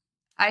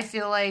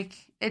feel like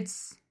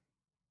it's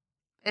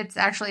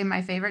actually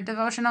my favorite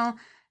devotional,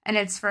 and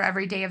it's for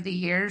every day of the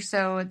year.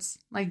 So it's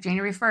like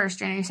January 1st,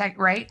 January 2nd,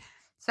 right?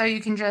 So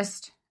you can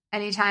just,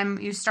 anytime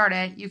you start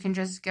it, you can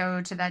just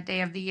go to that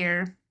day of the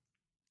year.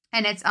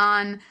 And it's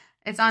on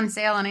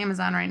sale on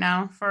Amazon right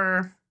now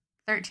for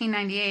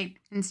 $13.98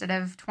 instead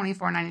of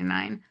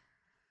 $24.99.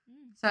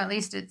 So at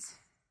least it's,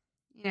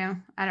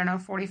 I don't know,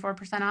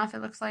 44% off, it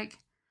looks like.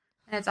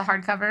 And it's a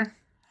hardcover.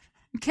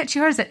 Get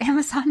yours at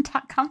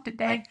Amazon.com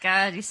today. My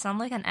God, you sound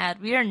like an ad.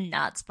 We are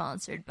not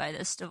sponsored by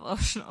this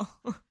devotional.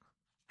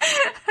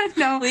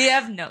 No. We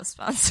have no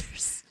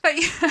sponsors. But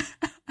you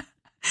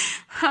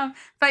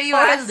or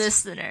asked,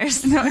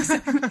 listeners. No,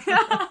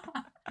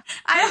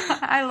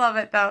 I love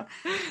it though.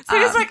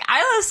 So it's like,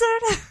 I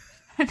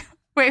listen.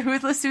 Wait,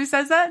 who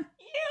says that?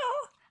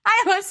 You.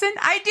 I listen.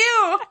 I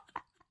do.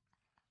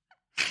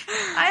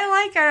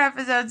 I like our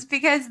episodes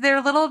because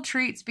they're little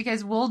treats,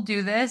 because we'll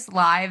do this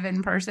live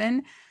in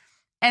person.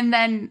 And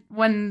then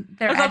when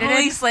they're edited, a couple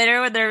weeks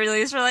later when they're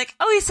released, we're like,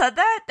 oh, he said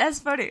that? That's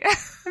funny. I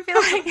feel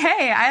like,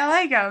 hey, I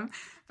like them.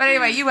 But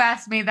anyway, you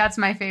asked me. That's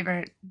my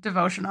favorite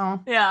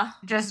devotional. Yeah.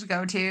 Just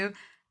go to.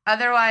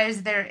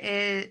 Otherwise, there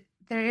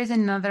is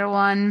another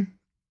one.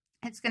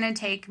 It's going to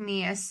take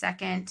me a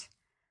second.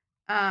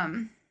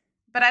 But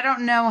I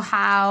don't know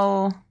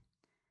how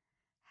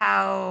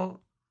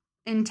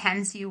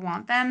intense you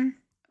want them,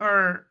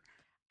 or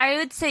I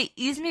would say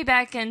ease me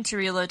back into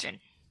religion.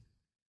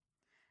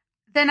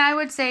 Then I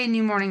would say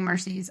New Morning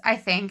Mercies, I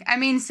think. I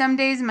mean, some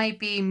days might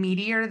be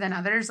meatier than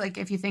others. Like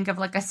if you think of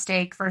like a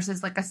steak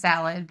versus like a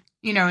salad,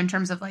 in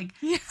terms of like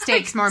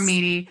steak's more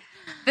meaty.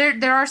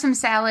 There are some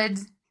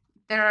salads.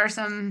 There are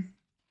some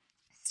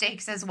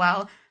steaks as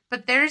well.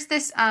 But there's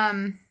this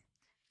I'm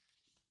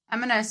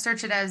gonna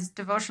search it as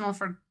devotional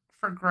for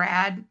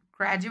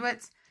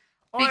graduates.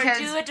 Or do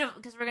it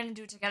because we're gonna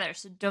do it together.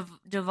 So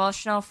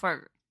devotional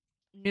for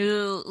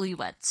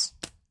newlyweds.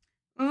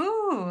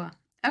 Ooh.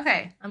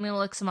 Okay. I'm gonna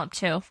look some up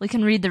too. We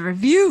can read the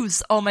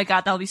reviews. Oh my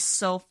god, that'll be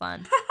so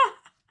fun.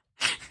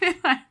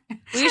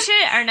 We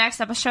should our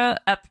next episode.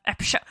 Oh,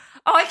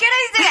 I can't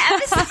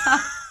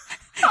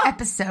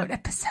even say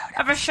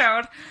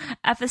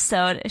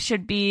episode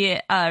should be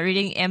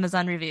reading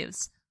Amazon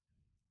reviews.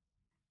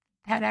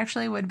 That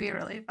actually would be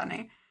really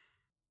funny.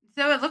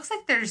 So it looks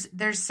like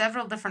there's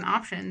several different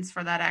options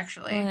for that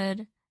actually.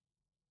 Good.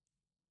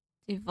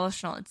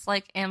 Devotional. It's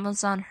like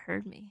Amazon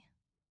heard me.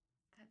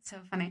 That's so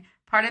funny.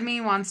 Part of me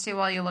wants to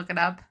while you look it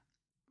up.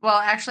 Well,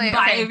 actually, okay.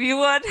 Buy if you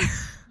would.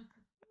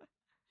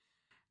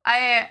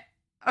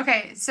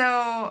 Okay,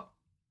 so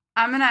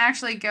I'm gonna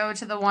actually go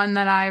to the one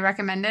that I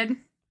recommended,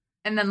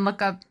 and then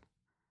look up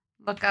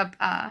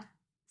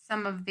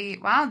some of the.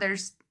 Wow,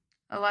 there's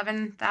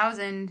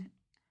 11,000.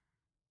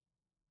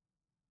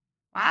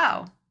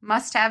 Wow,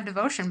 must-have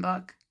devotion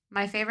book.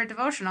 My favorite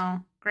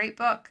devotional. Great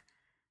book.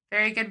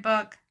 Very good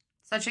book.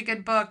 Such a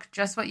good book.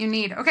 Just what you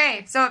need.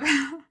 Okay, so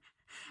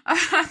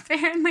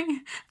apparently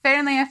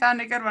I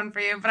found a good one for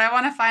you, but I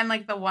want to find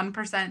like the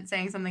 1%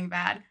 saying something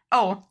bad.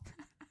 Oh.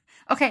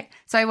 Okay,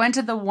 so I went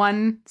to the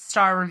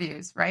 1-star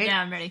reviews, right? Yeah,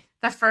 I'm ready.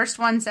 The first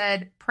one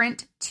said,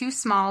 print too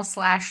small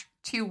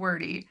 / too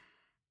wordy.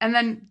 And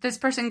then this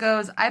person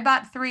goes, I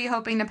bought 3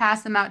 hoping to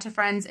pass them out to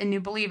friends and new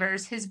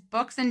believers. His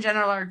books in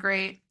general are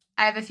great.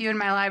 I have a few in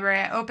my library.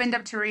 I opened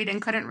up to read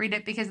and couldn't read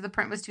it because the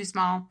print was too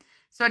small.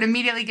 So it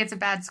immediately gets a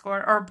bad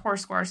score, or a poor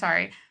score,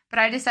 sorry. But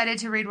I decided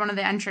to read one of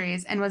the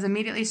entries and was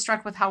immediately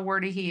struck with how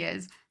wordy he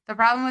is. The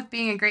problem with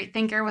being a great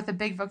thinker with a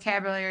big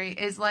vocabulary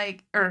is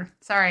let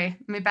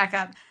me back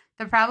up.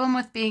 The problem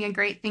with being a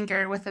great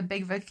thinker with a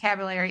big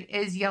vocabulary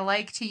is you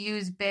like to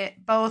use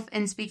both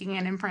in speaking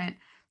and in print.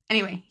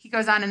 Anyway, he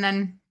goes on and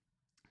then,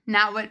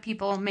 not what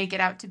people make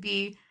it out to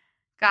be.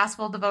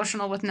 Gospel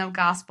devotional with no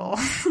gospel.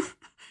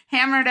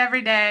 Hammered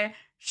every day.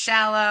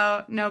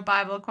 Shallow. No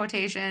Bible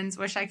quotations.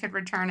 Wish I could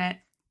return it.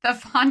 The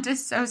font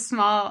is so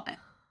small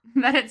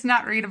that it's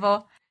not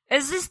readable.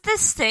 Is this the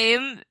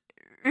same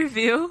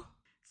review?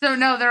 So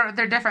no,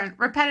 they're different.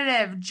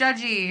 Repetitive.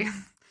 Judgy.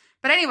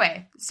 But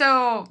anyway,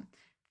 so...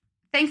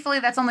 Thankfully,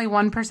 that's only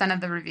 1%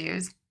 of the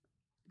reviews.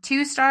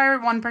 2-star,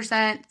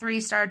 1%,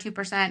 3-star,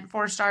 2%,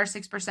 4-star,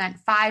 6%,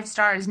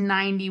 5-star is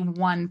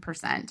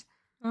 91%.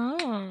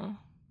 Oh.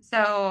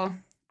 So,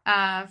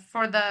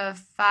 for the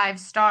 5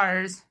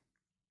 stars,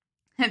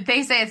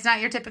 they say it's not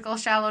your typical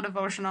shallow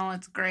devotional.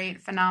 It's great,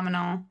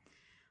 phenomenal.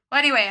 Well,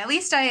 anyway, at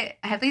least I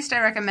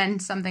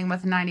recommend something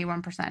with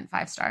 91%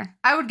 5-star.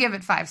 I would give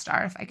it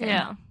 5-star if I could.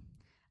 Yeah.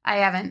 I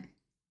haven't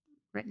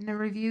written a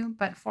review,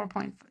 but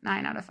 4.9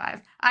 out of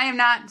 5. I am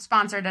not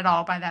sponsored at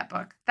all by that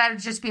book. That would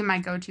just be my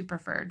go-to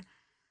preferred.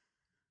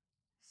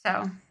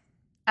 So,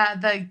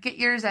 the get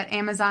yours at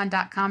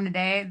Amazon.com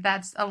today,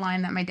 that's a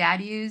line that my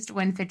dad used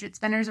when fidget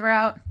spinners were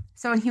out.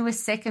 So when he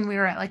was sick and we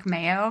were at like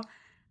Mayo,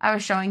 I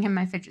was showing him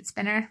my fidget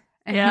spinner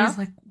and he was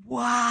like,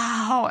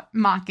 wow,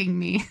 mocking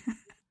me.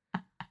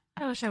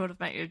 I wish I would have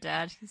met your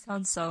dad. He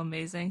sounds so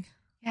amazing.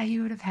 Yeah,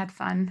 you would have had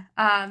fun.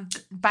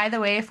 By the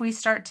way, if we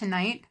start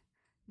tonight,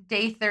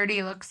 day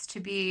 30 looks to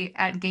be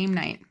at game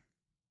night.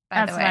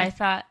 That's what I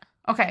thought.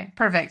 Okay,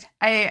 perfect.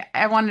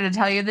 I wanted to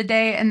tell you the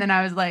day, and then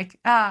I was like,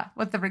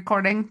 with the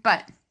recording.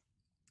 But,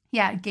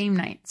 yeah, game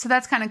night. So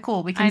that's kind of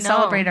cool. We can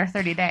celebrate our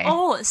 30 day.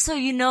 Oh, so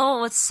you know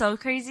what's so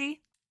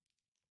crazy?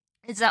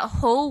 It's that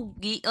whole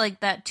week, like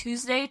that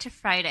Tuesday to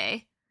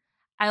Friday,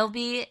 I'll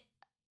be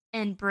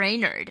in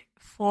Brainerd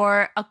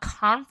for a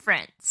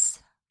conference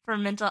for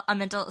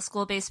a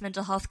school-based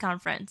mental health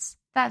conference.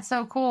 That's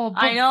so cool.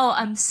 I know.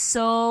 I'm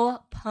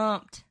so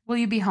pumped. Will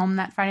you be home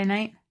that Friday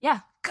night? Yeah.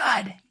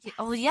 Good.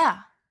 Oh, yeah.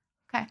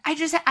 Okay.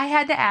 I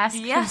had to ask.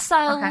 Yes,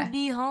 I'll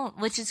be home,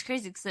 which is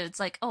crazy because it's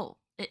like,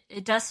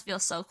 it does feel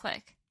so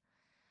quick.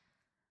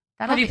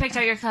 Have you picked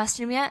out your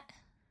costume yet?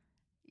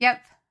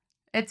 Yep.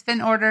 It's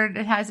been ordered.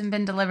 It hasn't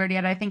been delivered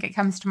yet. I think it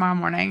comes tomorrow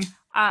morning.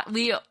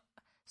 We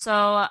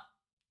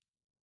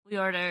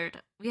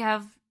ordered. We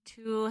have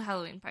 2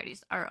 Halloween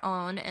parties, our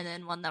own, and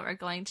then one that we're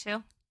going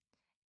to.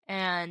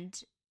 And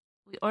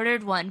we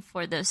ordered one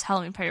for this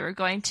Halloween party we're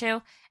going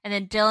to. And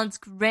then Dylan's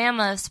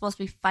grandma is supposed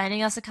to be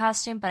finding us a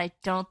costume, but I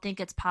don't think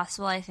it's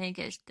possible. I think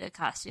the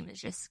costume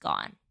is just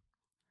gone.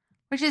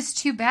 Which is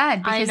too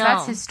bad, because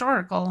that's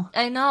historical.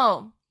 I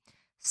know.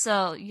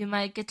 So you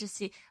might get to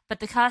see. But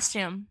the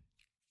costume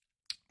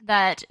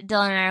that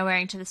Dylan and I are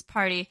wearing to this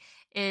party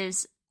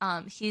is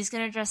he's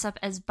going to dress up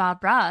as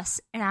Bob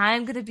Ross, and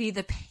I'm going to be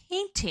the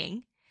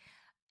painting.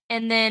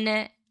 And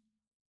then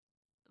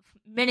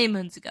many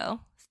moons ago,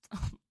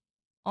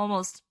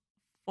 almost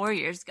 4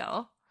 years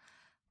ago,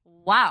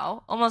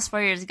 almost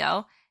 4 years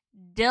ago,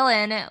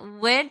 Dylan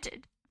went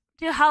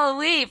to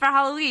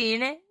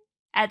Halloween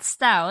at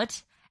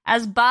Stout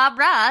as Bob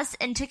Ross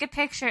and took a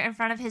picture in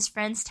front of his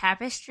friend's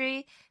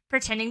tapestry,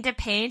 pretending to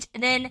paint.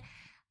 And then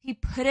he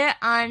put it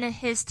on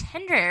his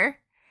Tinder.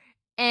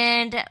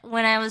 And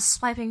when I was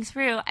swiping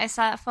through, I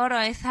saw that photo.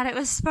 I thought it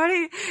was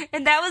funny.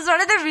 And that was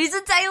one of the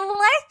reasons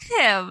I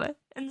liked him.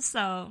 And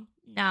so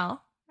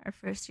now, in our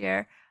first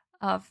year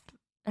of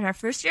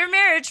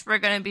marriage, we're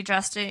going to be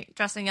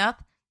dressing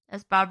up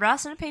as Bob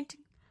Ross in a painting.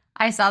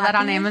 I saw that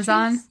on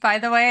Amazon, by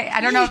the way. I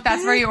don't know if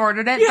that's where you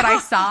ordered it, but I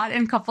saw it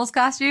in couples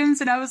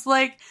costumes, and I was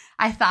like,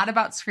 I thought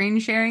about screen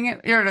sharing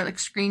it, or like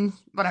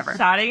whatever.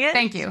 Shotting it?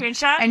 Thank you.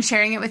 Screenshot? And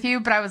sharing it with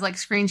you, but I was like,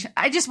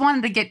 I just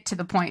wanted to get to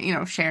the point,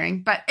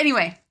 sharing. But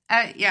anyway,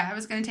 I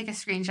was going to take a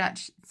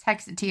screenshot,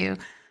 text it to you,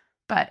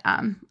 but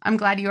I'm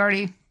glad you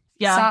already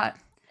saw it.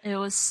 It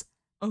was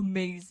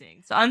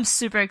amazing. So I'm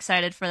super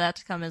excited for that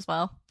to come as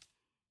well.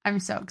 I'm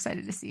so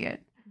excited to see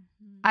it.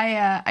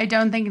 I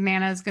don't think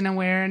Nana's going to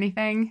wear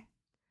anything.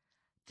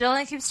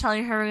 Dylan keeps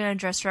telling her we're going to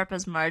dress her up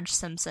as Marge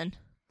Simpson.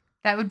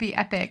 That would be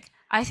epic.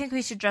 I think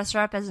we should dress her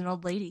up as an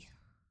old lady.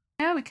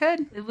 Yeah, we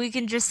could. We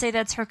can just say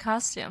that's her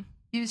costume.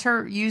 Use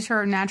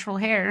her natural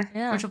hair,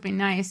 which will be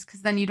nice,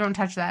 because then you don't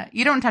touch that.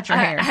 You don't touch her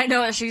hair. I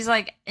know. She's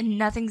like,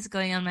 nothing's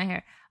going on my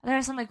hair.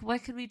 Otherwise, I'm like,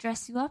 what could we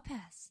dress you up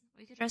as?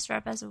 We could dress her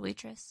up as a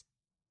waitress.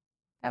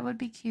 That would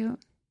be cute.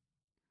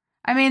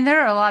 I mean,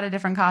 there are a lot of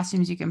different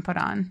costumes you can put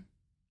on.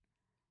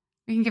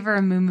 We can give her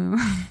a muumuu.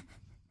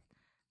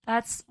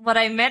 That's what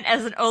I meant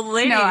as an old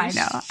lady. No, I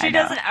know. She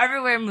doesn't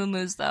ever wear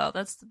muumuus, though.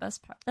 That's the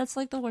best part. That's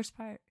like the worst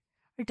part.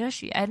 Or does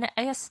she? I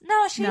guess.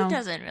 No, she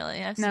doesn't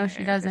really.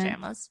 She doesn't.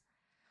 Pajamas.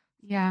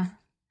 Yeah.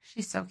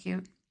 She's so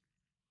cute.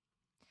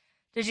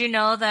 Did you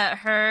know that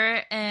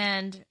her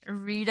and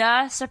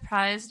Rita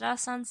surprised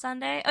us on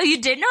Sunday? Oh, you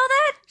did know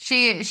that?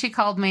 She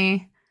called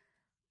me.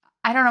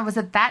 I don't know. Was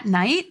it that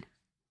night?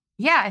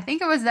 Yeah, I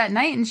think it was that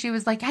night. And she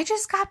was like, I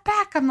just got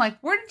back. I'm like,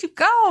 where did you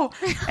go?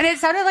 And it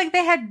sounded like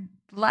they had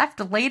left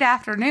late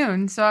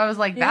afternoon. So I was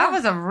like, that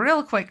was a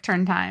real quick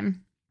turn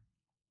time.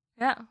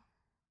 Yeah.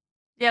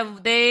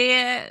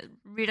 Yeah,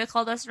 Rita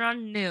called us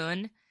around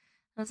noon.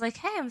 I was like,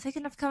 hey, I'm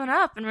thinking of coming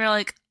up. And we were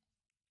like,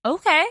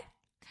 okay.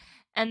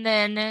 And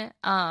then,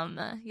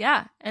 and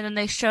then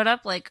they showed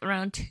up like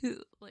around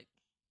 2, like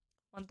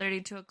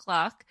 1:30, 2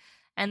 o'clock.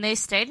 And they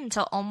stayed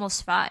until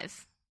almost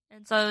 5.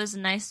 And so it was a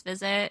nice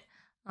visit.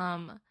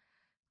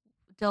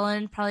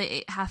 Dylan probably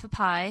ate half a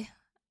pie,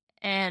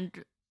 and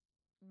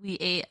we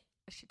ate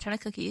a shit ton of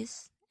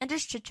cookies, and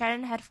just chit-chatted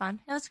and had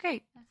fun. It was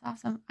great. That's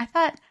awesome.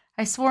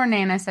 I swore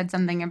Nana said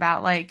something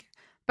about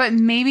but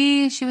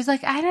maybe she was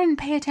like, I didn't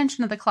pay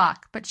attention to the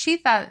clock, but she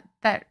thought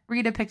that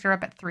Rita picked her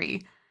up at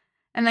 3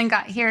 and then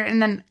got here.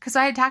 And then, cause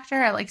I had talked to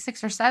her at like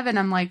 6 or 7,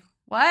 I'm like,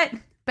 what?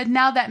 But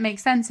now that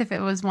makes sense if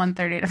it was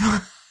 1:30 to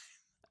 5.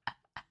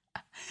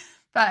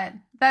 But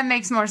that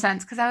makes more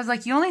sense because I was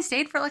like, you only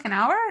stayed for like an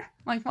hour?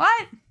 Like,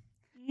 what?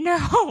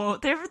 No,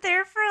 they were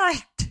there for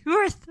like 2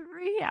 or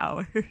 3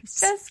 hours.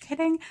 Just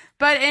kidding.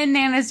 But in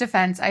Nana's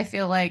defense, I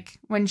feel like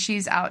when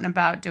she's out and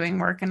about doing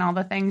work and all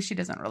the things, she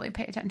doesn't really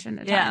pay attention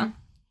to time. Yeah.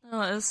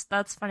 Oh,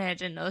 that's funny. I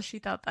didn't know she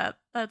thought that.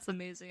 That's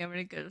amazing. I'm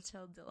going to go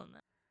tell Dylan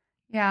that.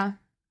 Yeah.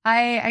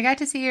 I got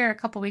to see her a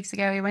couple weeks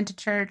ago. We went to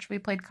church. We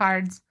played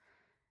cards.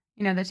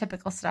 The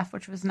typical stuff,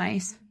 which was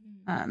nice.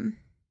 Mm-hmm.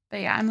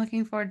 But yeah, I'm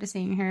looking forward to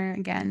seeing her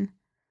again.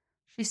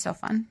 She's so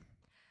fun.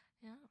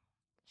 Yeah.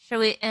 Shall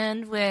we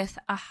end with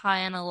a high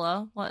and a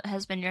low? What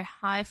has been your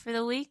high for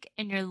the week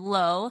and your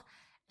low?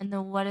 And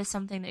then what is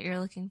something that you're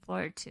looking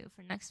forward to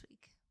for next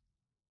week?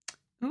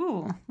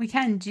 Ooh, we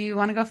can. Do you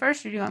want to go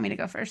first or do you want me to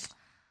go first?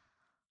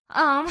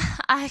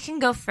 I can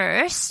go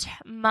first.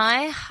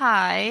 My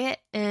high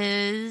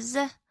is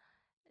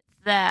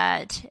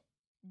that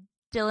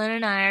Dylan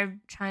and I are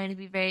trying to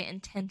be very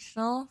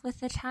intentional with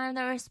the time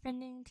that we're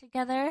spending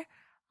together.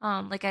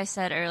 Like I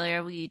said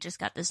earlier, we just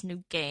got this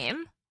new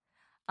game.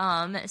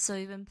 So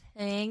we've been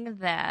playing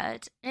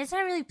that. And it's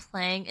not really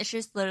playing, it's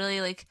just literally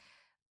like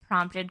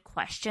prompted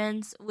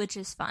questions, which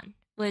is fun.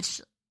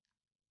 Which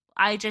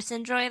I just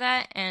enjoy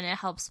that, and it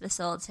helps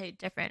facilitate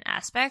different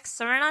aspects.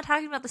 So we're not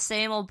talking about the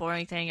same old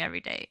boring thing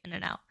every day, in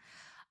and out.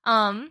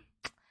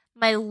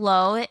 My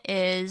low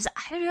is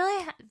I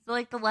really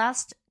like the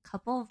last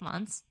couple of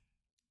months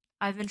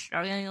I've been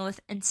struggling with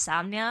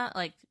insomnia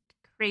like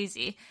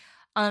crazy.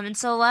 And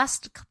so the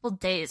last couple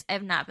days I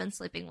have not been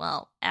sleeping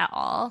well at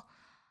all.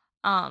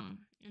 And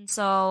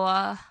so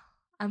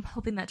I'm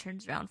hoping that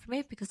turns around for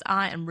me because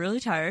I am really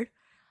tired.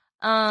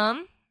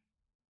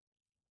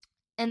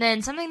 And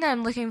then something that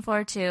I'm looking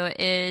forward to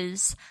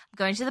is I'm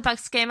going to the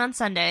Bucks game on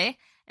Sunday,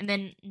 and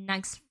then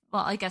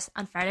I guess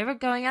on Friday we're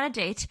going on a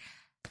date.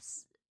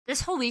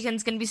 This whole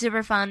weekend's going to be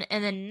super fun,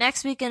 and then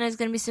next weekend is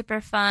going to be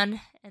super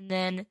fun, and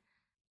then,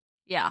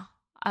 yeah,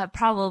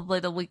 probably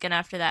the weekend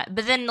after that.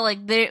 But then,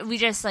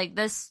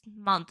 this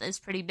month is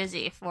pretty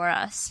busy for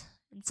us.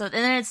 And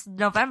then it's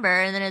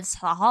November, and then it's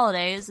the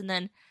holidays, and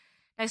then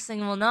next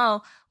thing we'll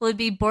know, we'll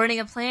be boarding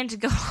a plane to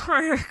go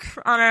on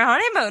our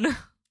honeymoon.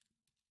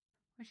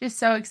 Which is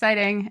so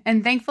exciting.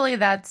 And thankfully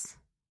that's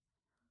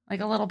like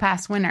a little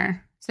past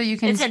winter. So you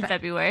can... It's in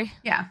February.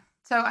 Yeah.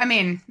 So, I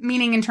mean,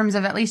 meaning in terms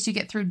of at least you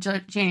get through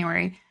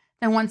January.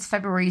 Then once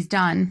February's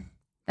done,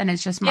 then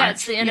it's just March. Yeah,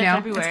 it's the end of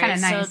February. It's kind of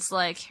nice. So it's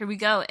like, here we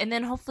go. And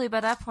then hopefully by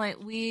that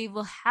point, we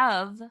will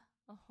have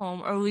a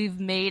home, or we've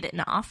made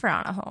an offer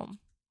on a home.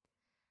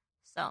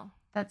 So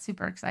that's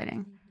super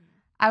exciting.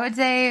 I would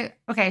say,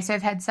 okay, so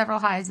I've had several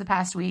highs the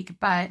past week,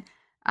 but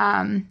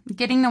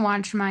getting to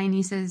watch my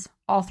nieces,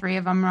 all three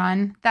of them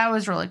run, that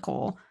was really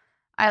cool.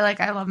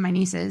 I love my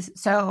nieces.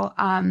 So,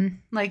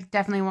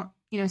 definitely,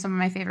 some of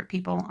my favorite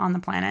people on the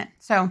planet.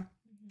 So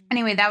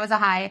anyway, that was a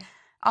high.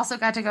 Also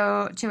got to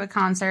go to a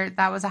concert.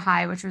 That was a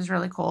high, which was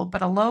really cool.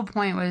 But a low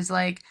point was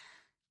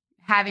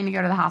having to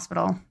go to the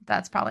hospital.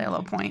 That's probably a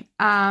low point.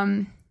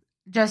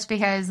 Just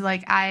because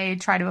I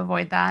try to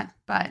avoid that,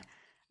 but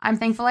I'm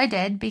thankful I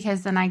did,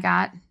 because then I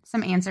got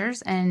some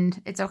answers and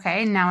it's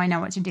okay. Now I know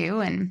what to do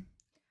and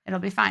it'll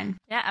be fine.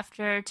 Yeah.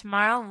 After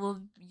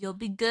tomorrow, you'll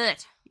be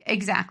good.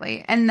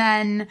 Exactly. And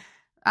then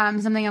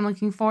something I'm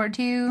looking forward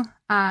to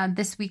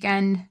this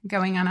weekend,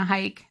 going on a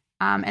hike.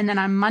 And then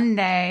on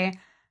Monday,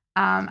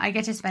 I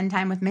get to spend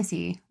time with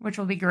Missy, which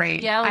will be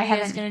great. Yeah, what are you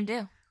guys going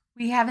to do?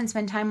 We haven't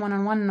spent time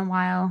one-on-one in a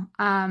while.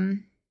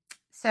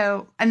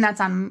 So, and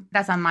that's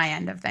on my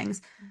end of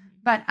things.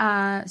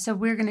 But, so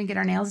we're going to get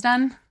our nails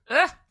done,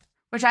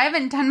 which I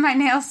haven't done my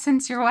nails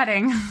since your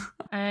wedding.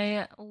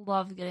 I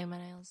love getting my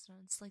nails done.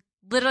 It's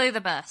literally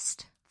the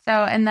best. So,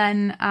 and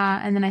then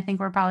I think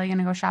we're probably going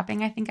to go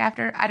shopping, I think,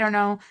 after. I don't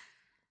know,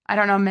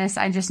 Miss.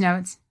 I just know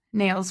it's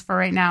nails for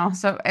right now.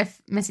 So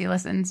if Missy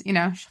listens, she'll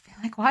be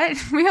like, what?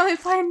 We only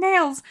planned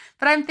nails.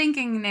 But I'm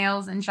thinking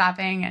nails and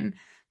shopping.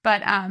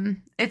 But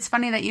it's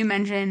funny that you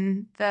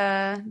mentioned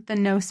the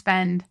no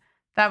spend.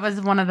 That was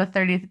one of the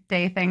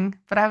 30-day thing.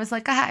 But I was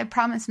like, I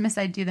promised Miss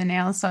I'd do the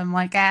nails. So I'm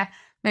like,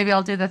 maybe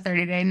I'll do the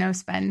 30-day no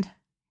spend,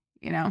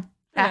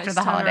 after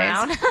the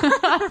holidays.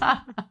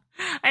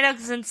 I know,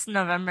 because since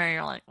November,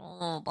 you're like,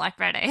 oh, Black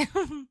Friday.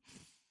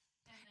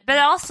 But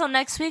also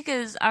next week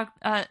is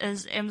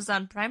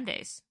Amazon Prime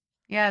Days.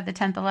 Yeah, the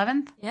 10th,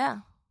 11th. Yeah.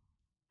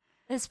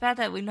 It's bad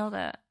that we know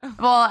that.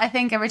 Well, I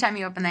think every time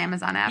you open the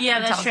Amazon app, yeah,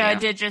 that's true. You. I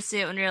did just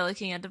see it when you were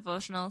looking at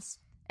devotionals.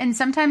 And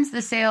sometimes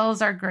the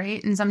sales are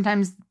great, and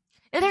sometimes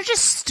they're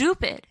just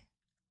stupid.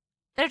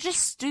 So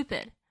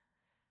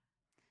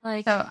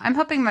I'm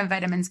hoping my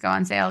vitamins go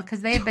on sale,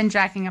 because they've been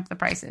jacking up the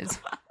prices.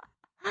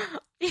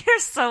 You're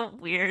so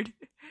weird.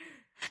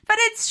 But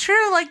it's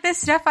true. This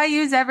stuff I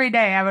use every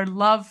day, I would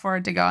love for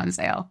it to go on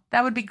sale.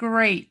 That would be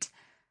great.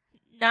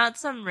 Not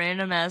some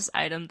random ass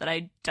item that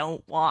I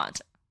don't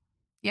want.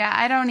 Yeah,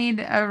 I don't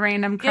need a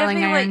random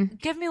curling iron.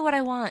 Give me what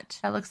I want.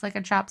 That looks like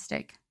a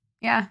chopstick.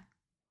 Yeah.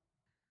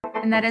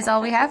 And that is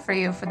all we have for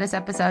you for this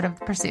episode of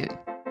The Pursuit.